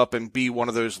step up and be one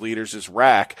of those leaders is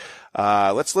Rack.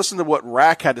 Let's listen to what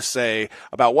Rack had to say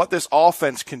about what this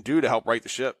offense can do to help right the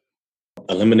ship.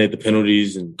 Eliminate the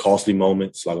penalties and costly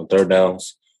moments like on third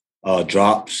downs.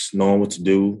 Drops, knowing what to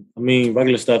do. I mean,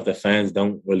 regular stuff that fans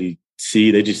don't really see.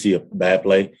 They just see a bad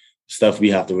play. Stuff we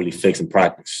have to really fix in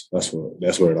practice. That's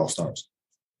where it all starts.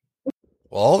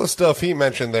 Well, all the stuff he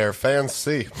mentioned there, fans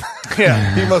see.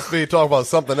 Yeah. He must be talking about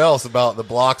something else, about the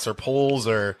blocks or pulls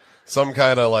or some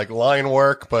kind of like line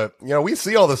work. But, we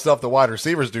see all the stuff the wide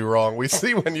receivers do wrong. We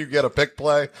see when you get a pick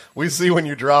play. We see when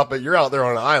you drop it. You're out there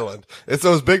on an island. It's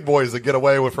those big boys that get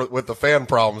away with the fan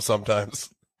problems sometimes.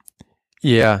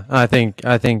 Yeah, I think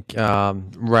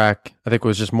Rack,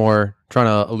 was just more trying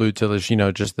to allude to this,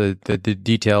 just the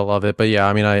detail of it. But yeah,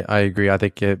 I mean, I agree. I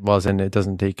think it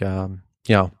doesn't take,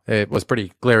 it was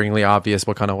pretty glaringly obvious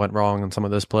what kind of went wrong in some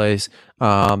of those plays.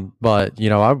 But,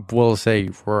 I will say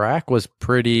Rack was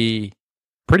pretty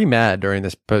mad during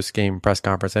this post-game press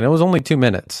conference, and it was only 2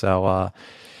 minutes. So,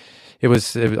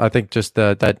 I think just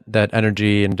that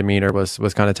energy and demeanor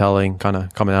was kind of telling, kind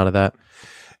of coming out of that.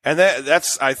 And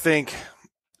that's, I think,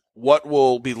 what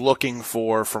we'll be looking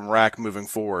for from Rack moving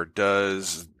forward.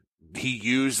 Does he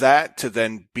use that to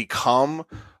then become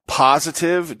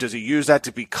positive? Does he use that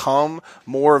to become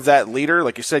more of that leader?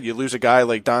 Like you said, you lose a guy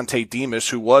like Dante Demas,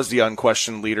 who was the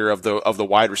unquestioned leader of the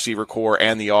wide receiver core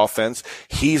and the offense.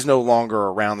 He's no longer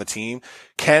around the team.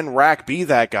 Can Rack be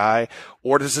that guy,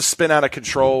 or does this spin out of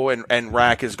control and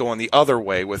Rack is going the other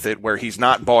way with it, where he's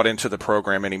not bought into the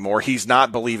program anymore? He's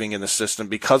not believing in the system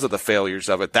because of the failures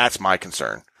of it. That's my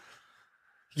concern.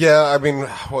 Yeah, I mean,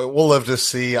 we'll live to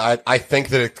see. I think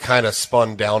that it kind of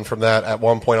spun down from that. At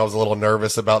one point, I was a little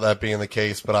nervous about that being the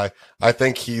case, but I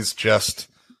think he's just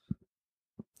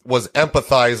was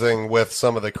empathizing with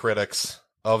some of the critics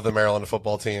of the Maryland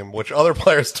football team, which other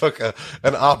players took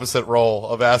an opposite role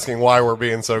of asking why we're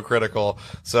being so critical.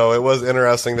 So it was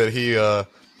interesting that he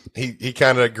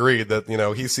kind of agreed that,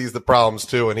 he sees the problems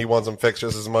too, and he wants them fixed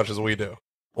just as much as we do.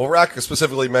 Well, Rack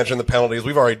specifically mentioned the penalties.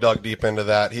 We've already dug deep into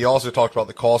that. He also talked about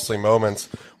the costly moments.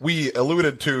 We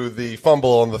alluded to the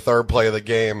fumble on the third play of the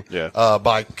game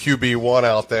by QB1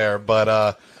 out there,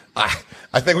 but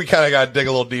I think we kind of got to dig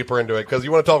a little deeper into it, because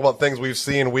you want to talk about things we've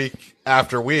seen week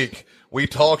after week. we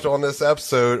talked on this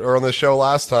episode or on the show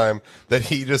last time that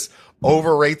he just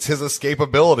overrates his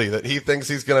escapability, that he thinks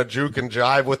he's going to juke and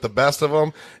jive with the best of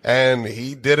them. And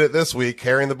he did it this week,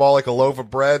 carrying the ball like a loaf of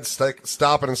bread,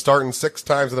 stopping and starting 6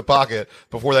 times in the pocket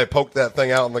before they poked that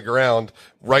thing out on the ground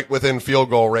right within field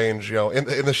goal range, in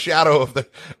the shadow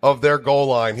of their goal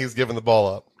line. He's giving the ball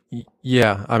up.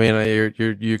 Yeah, I mean,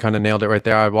 you kind of nailed it right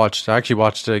there. I actually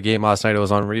watched a game last night. It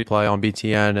was on replay on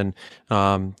BTN,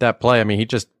 and that play, I mean, he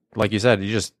just, like you said,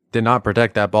 he just did not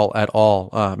protect that ball at all.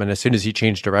 And as soon as he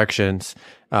changed directions,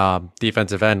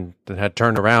 defensive end had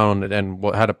turned around and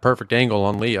had a perfect angle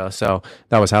on Leah. So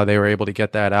that was how they were able to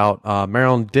get that out.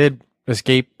 Maryland did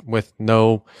escape with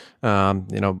no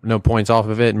points off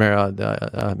of it.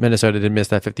 Minnesota did miss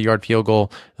that 50-yard field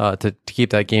goal to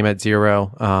keep that game at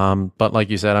 0. But like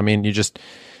you said, I mean,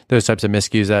 those types of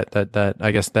miscues that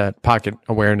I guess that pocket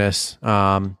awareness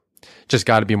just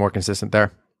got to be more consistent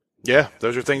there. Yeah,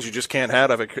 those are things you just can't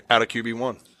have out of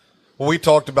QB1. Well, we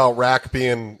talked about Rack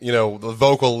being, the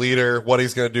vocal leader, what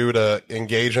he's going to do to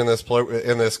engage in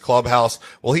this clubhouse.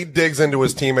 Well, he digs into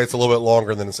his teammates a little bit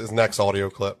longer than his next audio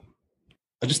clip.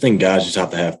 I just think guys just have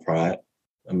to have pride.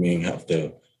 I mean,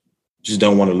 just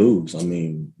don't want to lose. I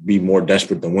mean, be more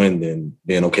desperate to win than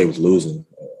being okay with losing.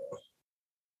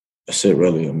 That's it,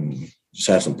 really. I mean, just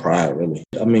have some pride, really.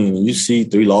 I mean, you see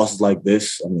 3 losses like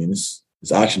this, I mean,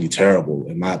 it's actually terrible,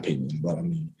 in my opinion. But, I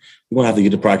mean, we're going to have to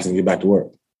get to practice and get back to work.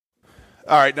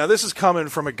 All right, now this is coming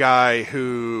from a guy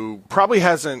who probably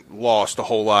hasn't lost a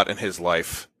whole lot in his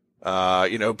life.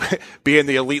 Being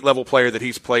the elite level player that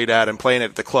he's played at and playing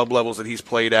at the club levels that he's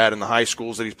played at and the high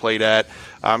schools that he's played at,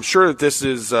 I'm sure that this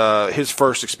is his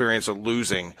first experience of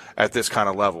losing at this kind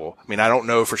of level. I mean, I don't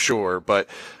know for sure, but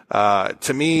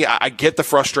to me, I get the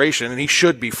frustration, and he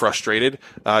should be frustrated.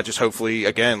 Just hopefully,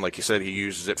 again, like you said, he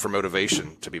uses it for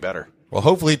motivation to be better. Well,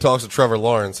 hopefully he talks to Trevor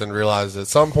Lawrence and realizes at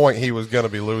some point he was going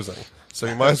to be losing. So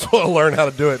you might as well learn how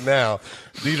to do it now.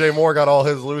 DJ Moore got all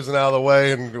his losing out of the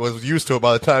way and was used to it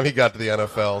by the time he got to the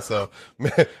NFL. So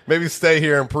maybe stay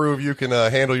here and prove you can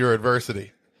handle your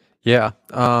adversity. Yeah.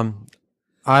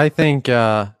 I think,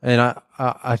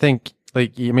 I think,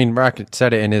 like, I mean, Rack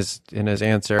said it in his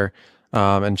answer.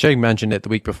 And Shig mentioned it the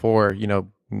week before,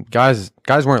 guys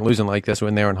weren't losing like this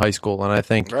when they were in high school. And I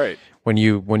think when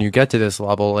you get to this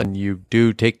level and you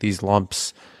do take these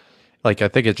lumps, like, I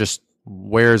think it just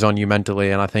wears on you mentally.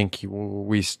 And I think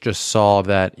we just saw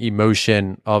that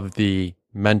emotion of the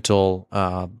mental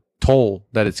toll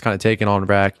that it's kind of taken on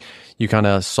Rack. You kind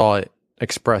of saw it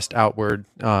expressed outward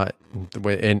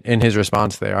in his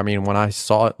response there. I mean, when I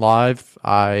saw it live,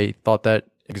 I thought that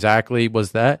exactly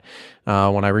was that.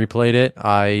 When I replayed it,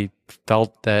 I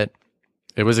felt that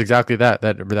it was exactly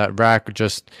that Rack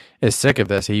just is sick of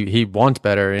this. He wants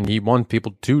better, and he wants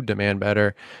people to demand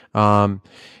better.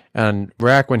 And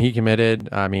Rack, when he committed,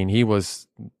 I mean, he was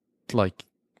like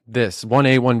this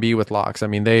 1A, 1B with locks. I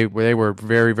mean, they were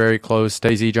very, very close.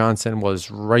 Stacey Johnson was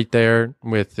right there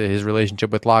with his relationship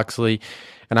with Loxley.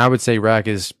 And I would say Rack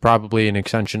is probably an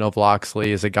extension of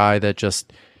Loxley, is a guy that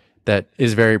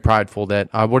is very prideful, that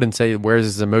I wouldn't say wears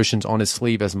his emotions on his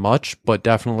sleeve as much, but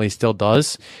definitely still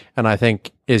does. And I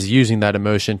think is using that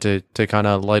emotion to kind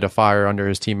of light a fire under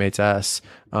his teammates' ass.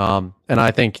 And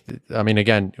I think, I mean,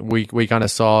 again, we kind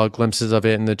of saw glimpses of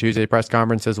it in the Tuesday press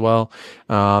conference as well.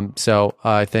 So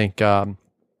I think, again,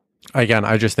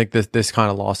 I just think this kind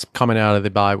of loss coming out of the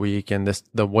bye week and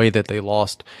the way that they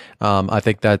lost, I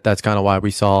think that's kind of why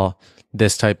we saw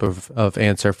this type of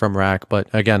answer from Rack. But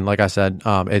again, like I said,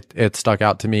 it stuck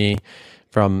out to me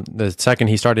from the second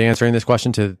he started answering this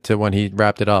question to when he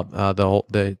wrapped it up.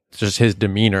 Just his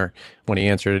demeanor when he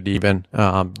answered it even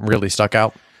really stuck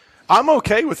out. I'm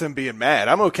okay with him being mad.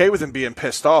 I'm okay with him being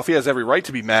pissed off. He has every right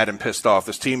to be mad and pissed off.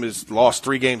 This team has lost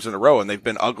 3 games in a row, and they've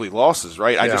been ugly losses,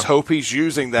 right? Yeah. I just hope he's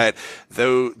using that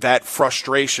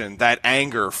frustration, that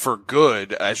anger for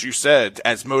good, as you said,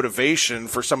 as motivation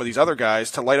for some of these other guys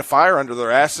to light a fire under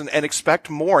their ass and expect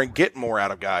more and get more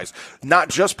out of guys. Not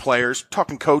just players,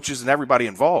 talking coaches and everybody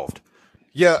involved.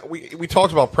 Yeah, we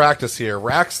talked about practice here.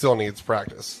 Rack still needs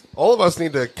practice. All of us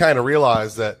need to kind of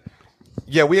realize that,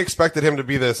 yeah, we expected him to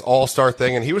be this all-star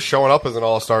thing, and he was showing up as an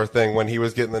all-star thing when he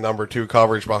was getting the number 2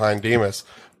 coverage behind Demas.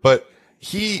 But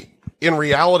he, in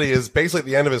reality, is basically at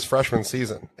the end of his freshman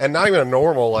season. And not even a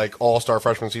normal, like, all-star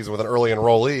freshman season with an early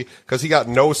enrollee, because he got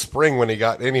no spring when he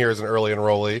got in here as an early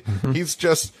enrollee. Mm-hmm. He's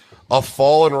just a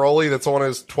fall enrollee that's on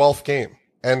his 12th game.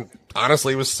 And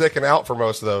honestly, he was sick and out for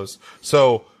most of those.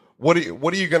 So what are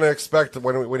you going to expect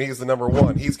when he's the number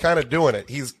 1? He's kind of doing it.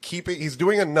 He's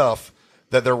doing enough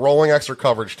that they're rolling extra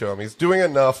coverage to him. He's doing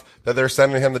enough that they're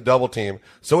sending him the double team.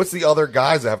 So it's the other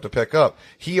guys that have to pick up.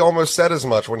 He almost said as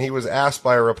much when he was asked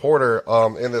by a reporter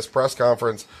in this press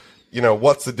conference,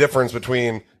 what's the difference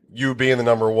between you being the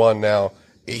number one now?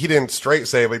 He didn't straight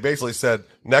say it, but he basically said,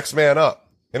 next man up.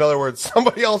 In other words,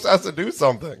 somebody else has to do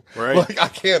something. Right. Like I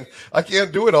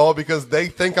can't do it all because they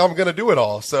think I'm going to do it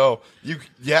all. So you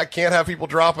can't have people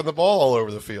dropping the ball all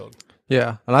over the field.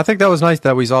 Yeah, and I think that was nice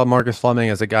that we saw Marcus Fleming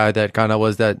as a guy that kind of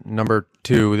was that number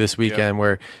 2 this weekend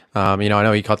where, I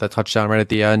know he caught that touchdown right at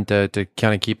the end to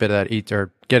kind of keep it at 8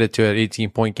 or get it to an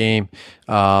 18-point game.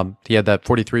 He had that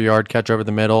 43-yard catch over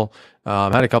the middle,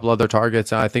 had a couple other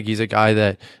targets. I think he's a guy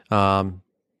that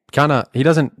he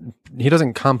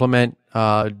doesn't complement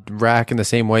Rack in the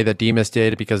same way that Demas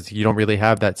did because you don't really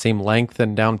have that same length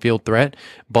and downfield threat.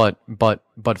 But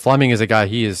Fleming is a guy,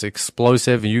 he is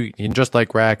explosive. You just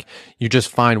like Rack, you just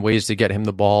find ways to get him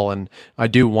the ball. And I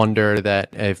do wonder that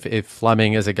if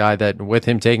Fleming is a guy that with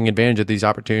him taking advantage of these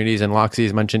opportunities, and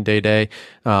Loxley's mentioned Day,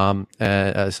 so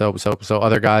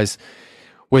other guys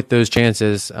with those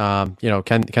chances, can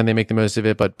they make the most of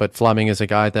it? But Fleming is a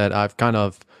guy that I've kind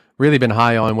of really been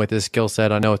high on with his skill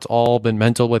set. I know it's all been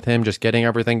mental with him, just getting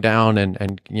everything down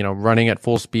and running at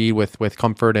full speed with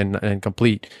comfort and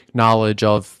complete knowledge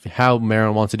of how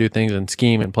Maryland wants to do things and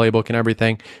scheme and playbook and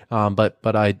everything. But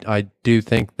I do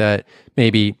think that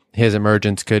maybe his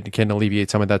emergence can alleviate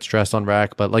some of that stress on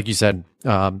Rack. But like you said,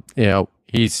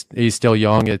 he's still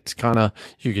young. It's kind of,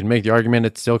 you can make the argument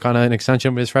it's still kind of an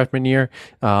extension of his freshman year,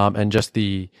 and just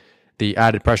the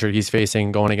added pressure he's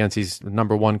facing going against these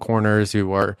number 1 corners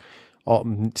who are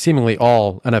seemingly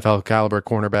all NFL caliber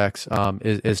cornerbacks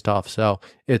is tough. So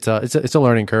it's a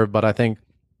learning curve, but I think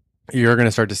you're going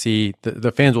to start to see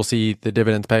the fans will see the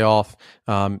dividends pay off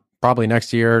probably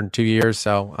next year and 2 years.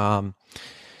 So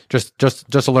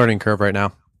just a learning curve right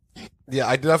now. Yeah,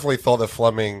 I definitely thought that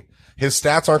Fleming, his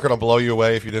stats aren't going to blow you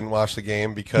away if you didn't watch the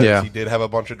game because he did have a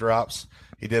bunch of drops.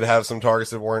 He did have some targets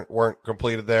that weren't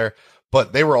completed there.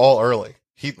 But they were all early.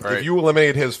 If you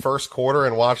eliminated his first quarter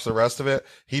and watched the rest of it,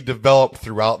 he developed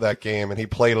throughout that game, and he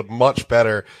played much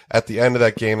better at the end of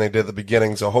that game than he did at the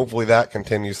beginning. So hopefully that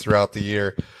continues throughout the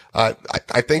year. I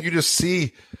think you just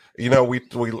see,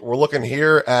 we're looking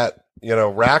here at,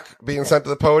 Rack being sent to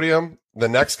the podium. The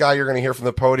next guy you're going to hear from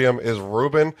the podium is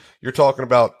Ruben. You're talking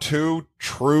about 2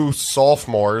 true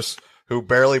sophomores who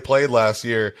barely played last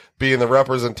year, being the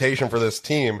representation for this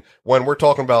team. When we're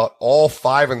talking about all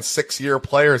 5 and 6 year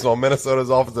players on Minnesota's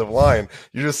offensive line,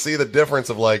 you just see the difference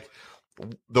of like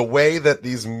the way that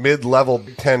these mid-level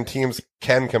Big Ten teams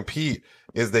can compete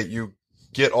is that you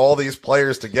get all these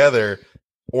players together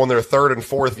on their 3rd and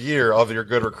 4th year of your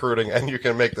good recruiting, and you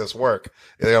can make this work.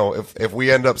 If we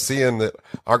end up seeing that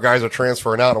our guys are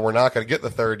transferring out and we're not going to get the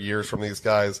 3rd years from these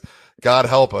guys, God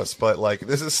help us. But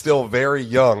this is still very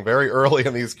young, very early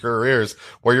in these careers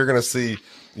where you're going to see,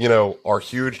 our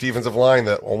huge defensive line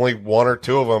that only 1 or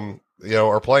 2 of them,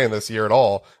 are playing this year at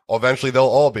all. Eventually they'll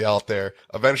all be out there.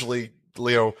 Eventually,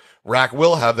 Rack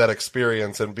will have that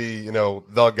experience and be,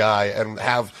 the guy and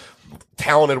have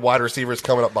talented wide receivers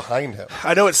coming up behind him.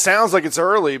 I know it sounds like it's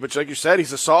early, but like you said,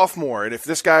 he's a sophomore. And if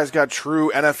this guy's got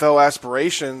true NFL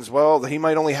aspirations, well, he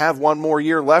might only have 1 more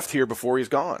year left here before he's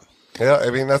gone. Yeah,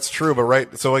 I mean, that's true. But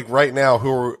right now,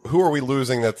 who are we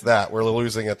losing we're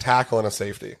losing a tackle and a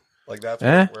safety. That's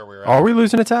where we're at. Are we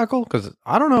losing a tackle? Because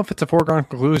I don't know if it's a foregone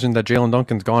conclusion that Jalen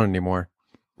Duncan's gone anymore.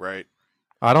 Right.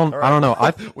 I don't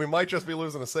know. We might just be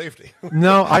losing a safety.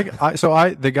 No,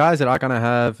 the guys that I kind of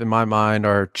have in my mind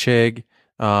are Chig.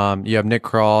 You have Nick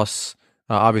Cross,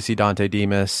 obviously Dante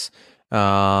Demas.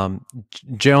 Jalen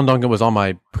Duncan was on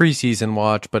my preseason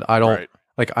watch, but I don't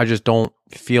I just don't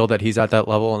feel that he's at that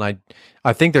level. And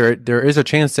I think there is a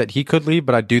chance that he could leave,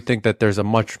 but I do think that there's a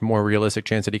much more realistic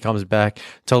chance that he comes back.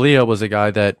 Talia was a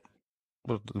guy that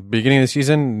at the beginning of the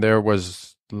season, there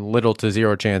was little to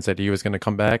zero chance that he was going to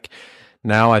come back.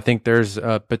 Now I think there's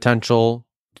a potential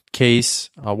case.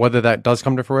 Whether that does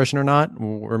come to fruition or not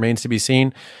remains to be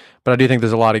seen. But I do think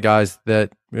there's a lot of guys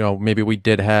that, maybe we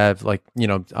did have,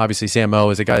 obviously Sam O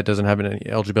is a guy that doesn't have any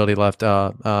eligibility left.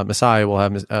 Messiah will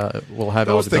have Those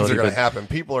eligibility. Things are going to happen.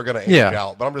 People are going to age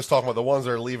out. But I'm just talking about the ones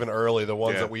that are leaving early, the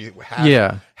ones that we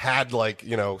had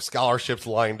scholarships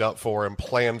lined up for and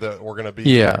planned that we're going to be.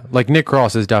 Yeah, like Nick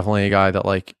Cross is definitely a guy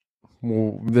that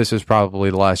this is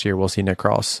probably the last year we'll see Nick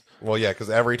Cross. Well, yeah, because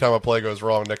every time a play goes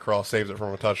wrong, Nick Cross saves it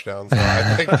from a touchdown. So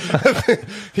I think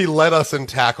he led us in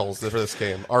tackles for this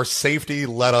game. Our safety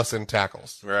led us in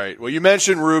tackles. Right. Well, you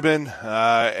mentioned Ruben.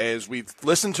 As we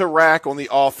listened to Rack on the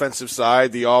offensive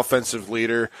side, the offensive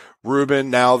leader.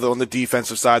 Ruben now on the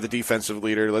defensive side, the defensive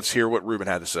leader. Let's hear what Ruben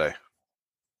had to say.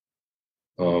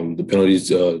 The penalties,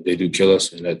 they do kill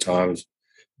us, and at times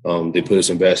they put us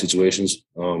in bad situations.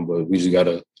 But we just got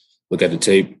to look at the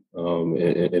tape,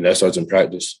 and that starts in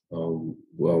practice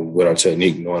with our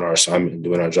technique, knowing our assignment, and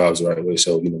doing our jobs the right way.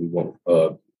 So, we won't,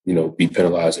 be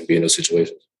penalized and be in those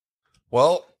situations.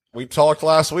 Well, we talked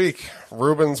last week.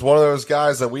 Ruben's one of those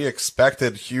guys that we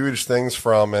expected huge things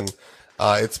from, and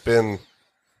it's been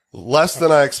less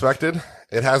than I expected.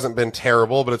 It hasn't been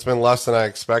terrible, but it's been less than I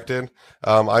expected.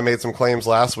 I made some claims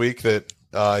last week that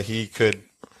he could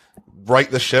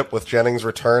right the ship with Jennings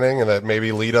returning and that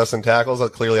maybe lead us in tackles.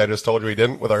 Clearly, I just told you he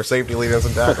didn't with our safety leading us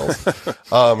in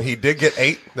tackles. He did get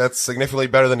 8. That's significantly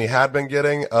better than he had been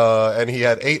getting. And he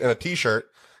had 8 in a T-shirt.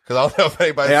 Because I don't know if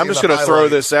anybody. Hey, I'm just going to throw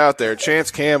this out there.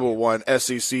 Chance Campbell won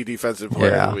SEC Defensive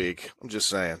Player of the Week. I'm just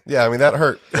saying. Yeah, I mean, that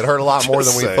hurt. It hurt a lot more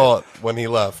than we thought when he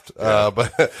left. Yeah.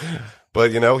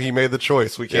 But he made the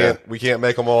choice. We can't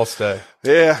make them all stay.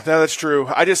 Yeah, no, that's true.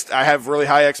 I have really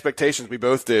high expectations. We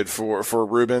both did for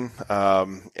Ruben.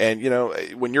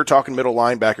 And when you're talking middle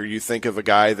linebacker, you think of a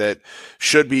guy that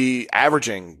should be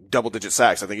averaging double-digit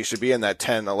sacks. I think he should be in that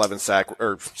 10, 11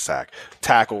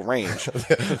 tackle range.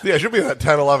 Yeah, should be in that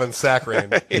 10, 11 sack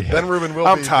range. Then Ruben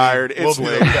will be tired. Will be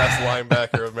the best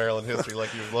linebacker of Maryland history, like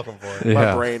he was looking for. Yeah.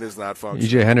 My brain is not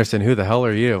functioning. EJ Henderson, who the hell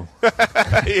are you?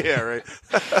 Yeah, right.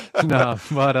 No,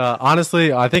 but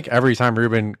honestly, I think every time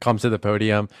Ruben comes to the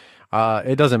podium,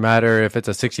 it doesn't matter if it's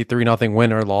a 63-0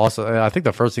 win or loss. I think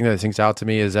the first thing that sinks out to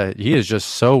me is that he is just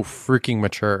so freaking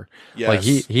mature. Yes. Like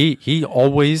he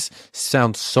always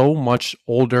sounds so much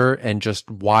older and just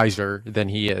wiser than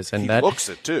he is, and he that looks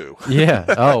it too. Yeah.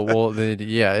 Oh well.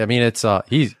 Yeah. I mean, it's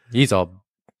he's a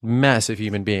massive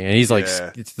human being, and he's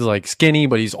like skinny,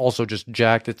 but he's also just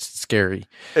jacked. It's scary.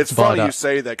 It's funny you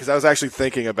say that, because I was actually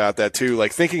thinking about that too,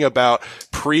 like thinking about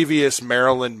previous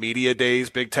Maryland media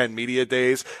days, Big Ten media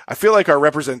days. I feel like our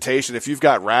representation, if you've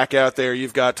got Rack out there,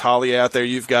 you've got Tolly out there,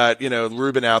 you've got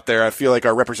Ruben out there, I feel like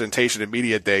our representation in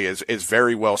media day is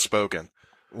very well spoken.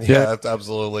 Yeah,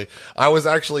 absolutely. I was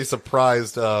actually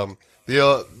surprised.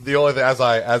 The only thing, as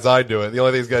I do it, the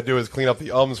only thing he's got to do is clean up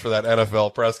the ums for that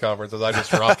NFL press conference, as I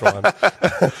just dropped one.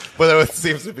 But it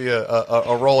seems to be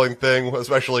a rolling thing,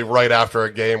 especially right after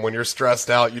a game when you're stressed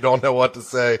out, you don't know what to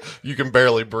say, you can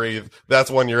barely breathe. That's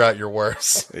when you're at your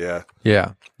worst. Yeah.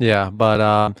 But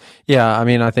I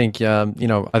mean, I think I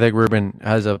think Ruben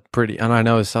has a pretty, and I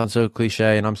know it sounds so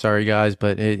cliche, and I'm sorry guys,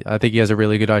 but I think he has a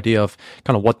really good idea of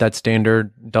kind of what that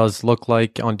standard does look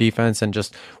like on defense and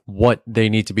just what they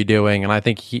need to be doing. And I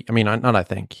think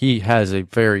he has a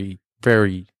very,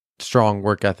 very strong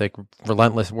work ethic,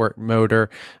 relentless work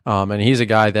motor, and he's a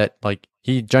guy that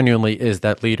he genuinely is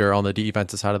that leader on the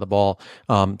defensive side of the ball.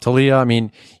 Talia, I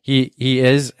mean, he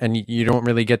is, and you don't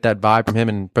really get that vibe from him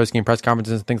in post-game press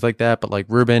conferences and things like that. But like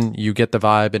Ruben, you get the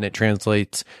vibe, and it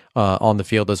translates on the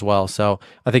field as well. So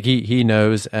I think he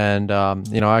knows. And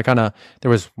there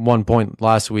was one point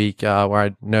last week where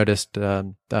I noticed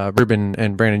Ruben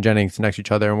and Brandon Jennings next to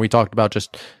each other, and we talked about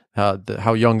just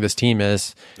how young this team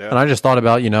is. Yeah. And I just thought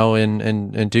about,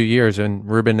 in 2 years, when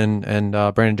Ruben and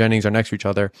Brandon Jennings are next to each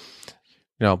other,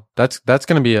 that's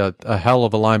going to be a hell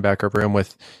of a linebacker room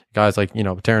with guys like,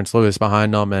 Terrence Lewis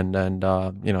behind them and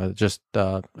just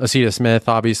Asita Smith,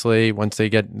 obviously, once they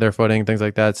get their footing, things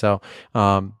like that. So,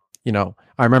 I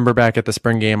remember back at the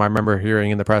spring game, I remember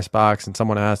hearing in the press box, and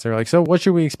someone asked, they're like, so what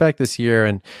should we expect this year?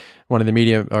 And one of the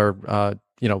media or,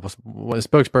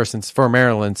 spokespersons for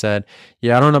Maryland said,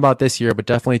 yeah, I don't know about this year, but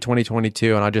definitely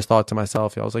 2022. And I just thought to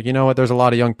myself, I was like, you know what? There's a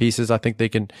lot of young pieces. I think they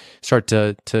can start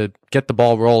to get the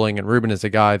ball rolling. And Ruben is a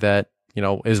guy that,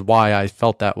 is why I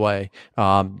felt that way.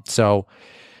 So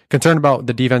concerned about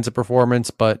the defensive performance,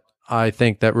 but I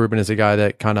think that Ruben is a guy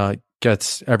that kind of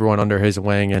gets everyone under his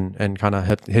wing and kind of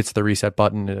hits the reset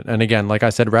button. And again, like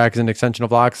I said, Rack is an extension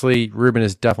of Loxley. Ruben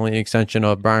is definitely an extension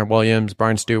of Brian Williams,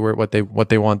 Brian Stewart, what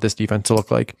they want this defense to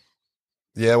look like.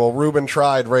 Yeah, well, Ruben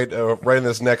tried right in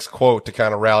this next quote to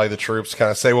kind of rally the troops, kind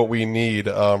of say what we need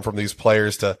from these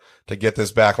players to get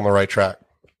this back on the right track.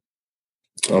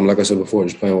 Like I said before,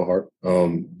 just playing with heart,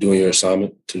 doing your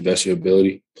assignment to the best of your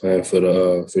ability, playing for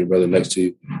the brother next to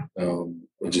you, and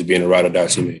just being a ride or die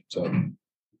teammate. So.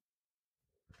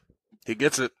 He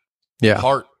gets it. Yeah.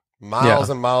 Heart.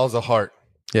 Miles and miles of heart.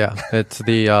 Yeah. It's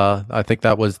I think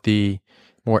that was the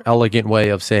more elegant way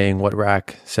of saying what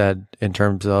Rack said in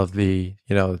terms of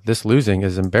this losing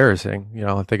is embarrassing.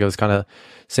 I think it was kind of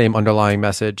same underlying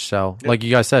message. So like you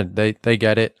guys said, they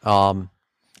get it. And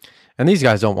these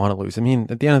guys don't want to lose. I mean,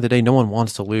 at the end of the day, no one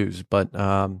wants to lose, but,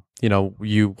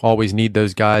 you always need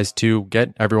those guys to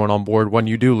get everyone on board when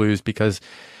you do lose, because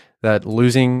that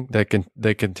losing,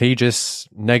 the contagious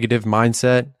negative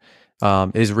mindset,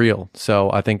 is real.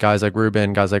 So I think guys like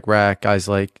Ruben, guys like Rack, guys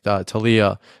like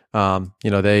Talia,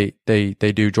 they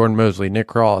do. Jordan Mosley, Nick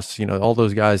Cross, all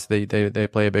those guys, they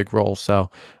play a big role.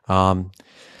 So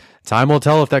time will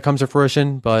tell if that comes to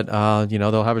fruition, but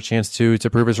they'll have a chance to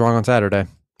prove us wrong on Saturday.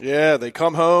 Yeah, they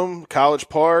come home, College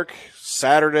Park,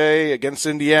 Saturday against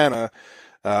Indiana.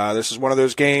 This is one of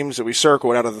those games that we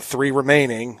circled out of the 3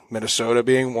 remaining, Minnesota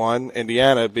being 1,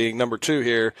 Indiana being number 2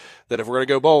 here, that if we're going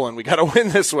to go bowling, we got to win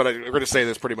this one. We're going to say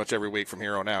this pretty much every week from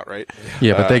here on out, right?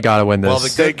 Yeah, but they got to win this. Well,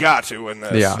 they got to win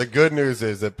this. Yeah. The good news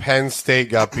is that Penn State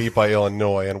got beat by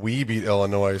Illinois, and we beat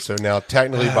Illinois. So now,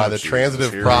 technically, by the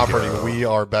transitive property, we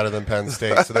are better than Penn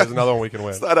State. So there's another one we can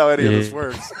win. That's not how any of this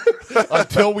works.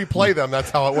 Until we play them,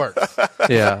 that's how it works.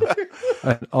 Yeah.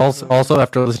 And also,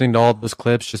 after listening to all those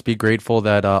clips, just be grateful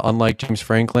that unlike James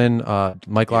Franklin,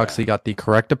 Mike Loxley got the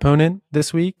correct opponent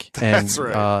this week and That's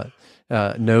right.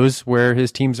 Knows where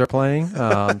his teams are playing.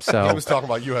 So He was talking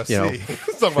about USC. He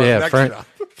was talking about next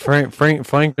job.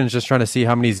 Franklin's just trying to see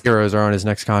how many zeros are on his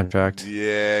next contract.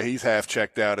 Yeah, he's half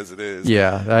checked out as it is.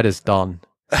 Yeah, that is done.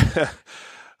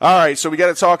 All right, so we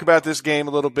got to talk about this game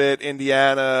a little bit.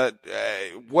 Indiana,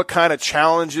 what kind of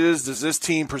challenges does this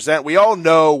team present? We all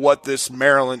know what this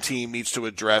Maryland team needs to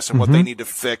address and what they need to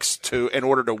fix in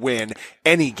order to win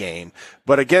any game.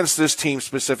 But against this team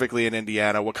specifically in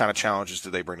Indiana, what kind of challenges do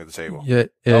they bring to the table? Yeah,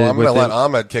 I'm going to let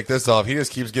Ahmed kick this off. He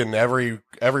just keeps getting every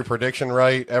prediction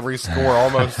right, every score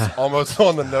almost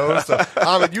on the nose. So,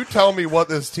 Ahmed, you tell me what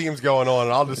this team's going on,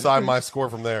 and I'll decide my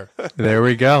score from there. There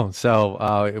we go.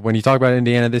 So when you talk about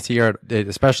Indiana this year,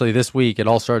 especially this week, it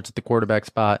all starts at the quarterback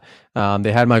spot.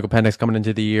 They had Michael Penix coming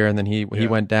into the year, and then he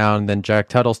went down. Then Jack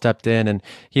Tuttle stepped in, and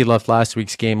he left last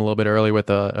week's game a little bit early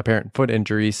with a apparent foot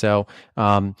injury. So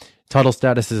Tuttle's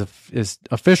status is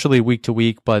officially week to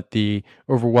week, but the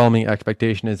overwhelming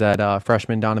expectation is that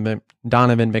freshman Donovan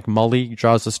McMully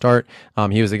draws the start.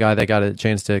 He was the guy that got a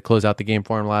chance to close out the game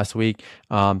for him last week.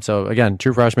 So again,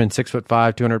 true freshman,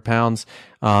 6'5", 200 pounds.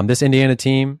 This Indiana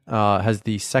team has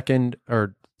the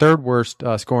third worst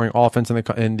scoring offense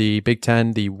in the Big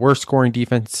Ten, the worst scoring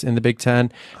defense in the Big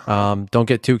Ten. Don't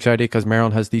get too excited because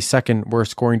Maryland has the second worst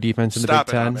scoring defense in the Big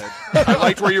Ten. I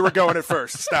liked where you were going at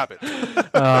first. Stop it.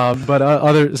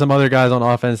 But some other guys on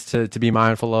offense to be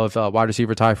mindful of, wide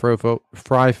receiver Ty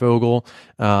Freifogel.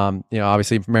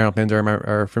 Obviously Maryland fans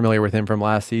are familiar with him from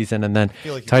last season, and then I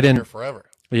feel like tight end here forever.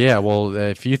 Yeah, well,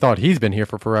 if you thought he's been here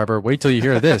for forever, wait till you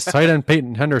hear this. Tight end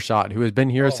Peyton Hendershot, who has been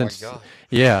here since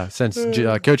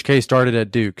Coach K started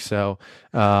at Duke. So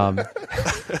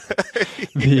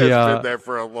He's been there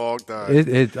for a long time.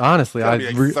 It honestly, I'd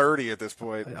be like 30 at this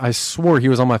point. I swore he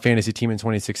was on my fantasy team in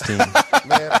 2016.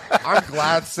 Man, I'm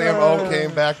glad Sam O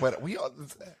came back, but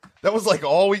that was like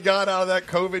all we got out of that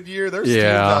COVID year. There's teams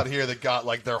out here that got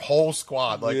like their whole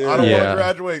squad. Like, I don't want to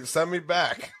graduate. Send me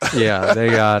back. Yeah,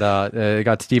 they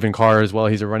got Stephen Carr as well.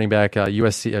 He's a running back,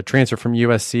 USC, a transfer from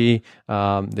USC.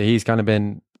 He's kind of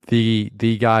been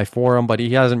the guy for him, but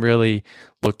he hasn't really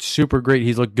looked super great.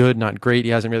 He's looked good, not great.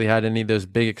 He hasn't really had any of those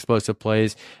big explosive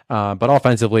plays. But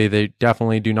offensively, they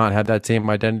definitely do not have that same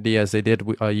identity as they did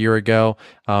a year ago.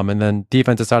 And then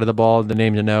defensive side of the ball, the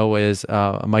name to know is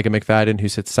Micah McFadden, who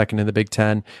sits second in the Big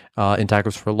Ten in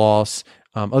tackles for loss.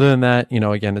 Other than that,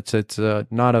 again, it's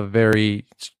not a very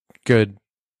good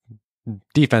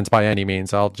defense by any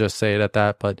means. I'll just say it at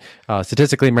that. But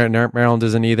statistically, Maryland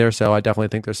isn't either. So I definitely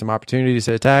think there's some opportunities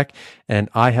to attack. And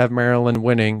I have Maryland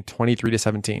winning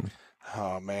 23-17.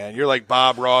 Oh, man, you're like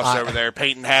Bob Ross over there,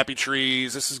 painting happy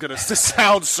trees. This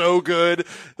sounds so good.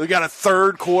 They got a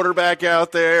third quarterback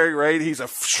out there, right? He's a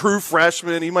true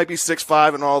freshman. He might be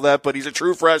 6'5" and all that, but he's a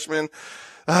true freshman.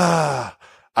 I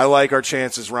like our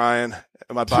chances, Ryan.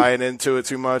 Am I buying into it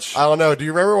too much? I don't know. Do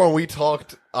you remember when we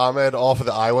talked Ahmed off of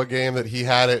the Iowa game that he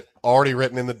had it already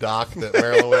written in the doc that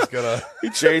Maryland was gonna? He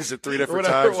changed it 3 different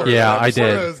times. Yeah, I did. One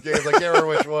of those games, I can't remember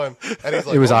which one. And he's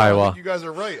like, it was Iowa. I think you guys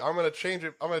are right. I'm gonna change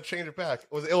it. I'm gonna change it back.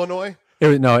 Was it Illinois?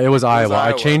 It was Iowa.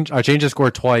 I changed the score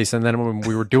twice, and then when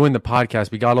we were doing the podcast,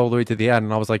 we got all the way to the end,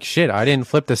 and I was like, "Shit, I didn't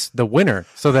flip the winner."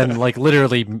 So then, like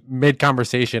literally mid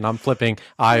conversation, I'm flipping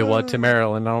Iowa to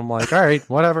Maryland, and I'm like, "All right,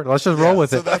 whatever, let's just roll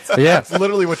with it." That's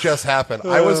literally what just happened.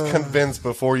 I was convinced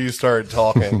before you started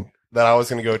talking that I was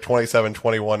going to go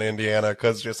 27-21 Indiana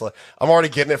because just like I'm already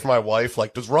getting it from my wife.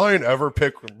 Like, does Ryan ever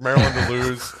pick Maryland to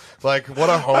lose? Like,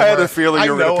 what a homer! I had a feeling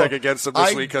you were going to pick against them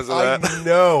this week because of that. I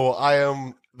know I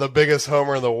am the biggest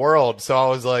homer in the world. So I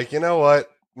was like, you know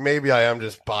what? Maybe I am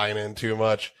just buying in too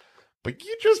much. But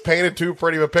you just painted too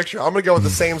pretty of a picture. I'm going to go with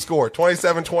the same score,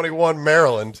 27-21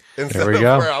 Maryland, instead of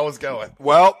where I was going.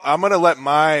 Well, I'm going to let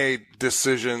my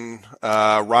decision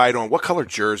ride on what color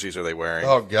jerseys are they wearing.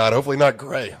 Oh, God, hopefully not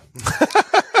gray.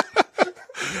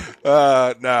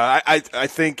 No, I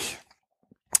think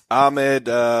Ahmed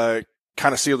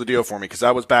kind of sealed the deal for me because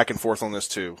I was back and forth on this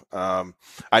too.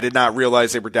 I did not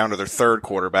realize they were down to their third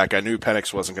quarterback. I knew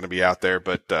Penix wasn't going to be out there,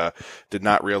 but did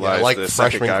not realize like the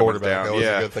second guy was down. That was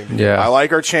a good thing to do. I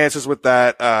like our chances with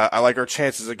that. I like our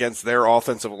chances against their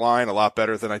offensive line a lot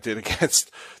better than I did against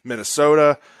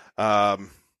Minnesota. I'll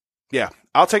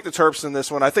take the Terps in this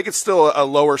one. I think it's still a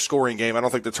lower scoring game. I don't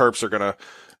think the Terps are going to,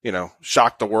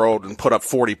 shock the world and put up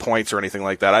 40 points or anything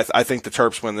like that. I think the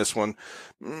Terps win this one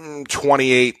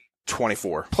 28-24.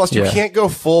 Plus, you can't go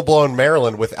full-blown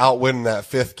Maryland without winning that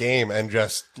fifth game and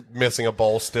just missing a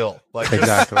bowl still. Like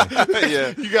Exactly.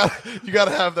 Yeah, you got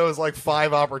to have those like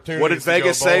 5 opportunities. What did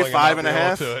Vegas say?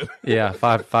 5.5? Yeah,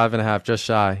 5.5, just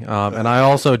shy. And I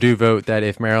also do vote that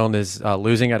if Maryland is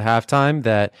losing at halftime,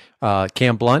 that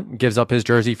Cam Blunt gives up his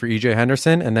jersey for E.J.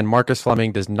 Henderson, and then Marcus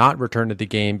Fleming does not return to the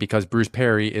game because Bruce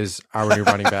Perry is our new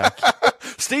running back.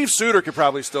 Steve Suter could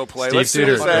probably still play. Steve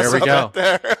Suter. There we go.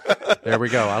 There we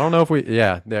go. I don't know if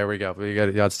there we go. We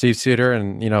got Steve Suter,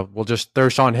 and we'll just throw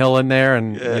Sean Hill in there,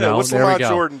 and what's there we Lamont go.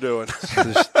 Jordan doing?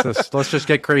 Let's just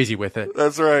get crazy with it.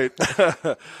 That's right.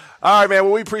 All right, man.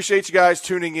 Well, we appreciate you guys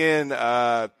tuning in.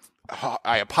 I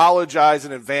apologize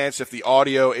in advance if the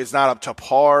audio is not up to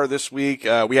par this week.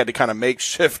 We had to kind of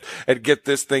makeshift and get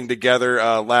this thing together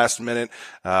last minute,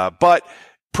 but.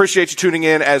 Appreciate you tuning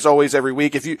in as always every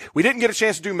week. We didn't get a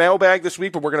chance to do mailbag this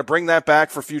week, but we're going to bring that back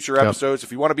for future episodes.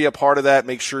 If you want to be a part of that,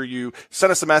 make sure you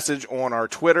send us a message on our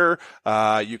Twitter.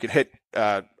 You can hit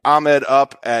Ahmed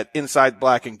up at Inside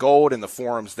Black and Gold in the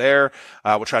forums there.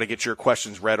 We'll try to get your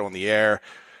questions read on the air.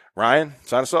 Ryan,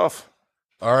 sign us off.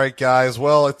 All right, guys.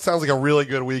 Well, it sounds like a really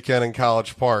good weekend in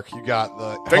College Park. You got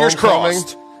the fingers homecoming,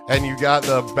 crossed, and you got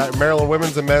the Maryland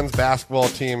women's and men's basketball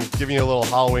team giving you a little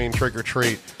Halloween trick or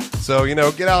treat. So,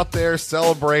 get out there,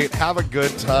 celebrate, have a good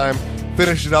time,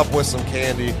 finish it up with some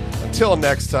candy. Until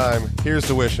next time, here's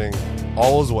to wishing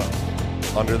all is well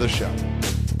under the show.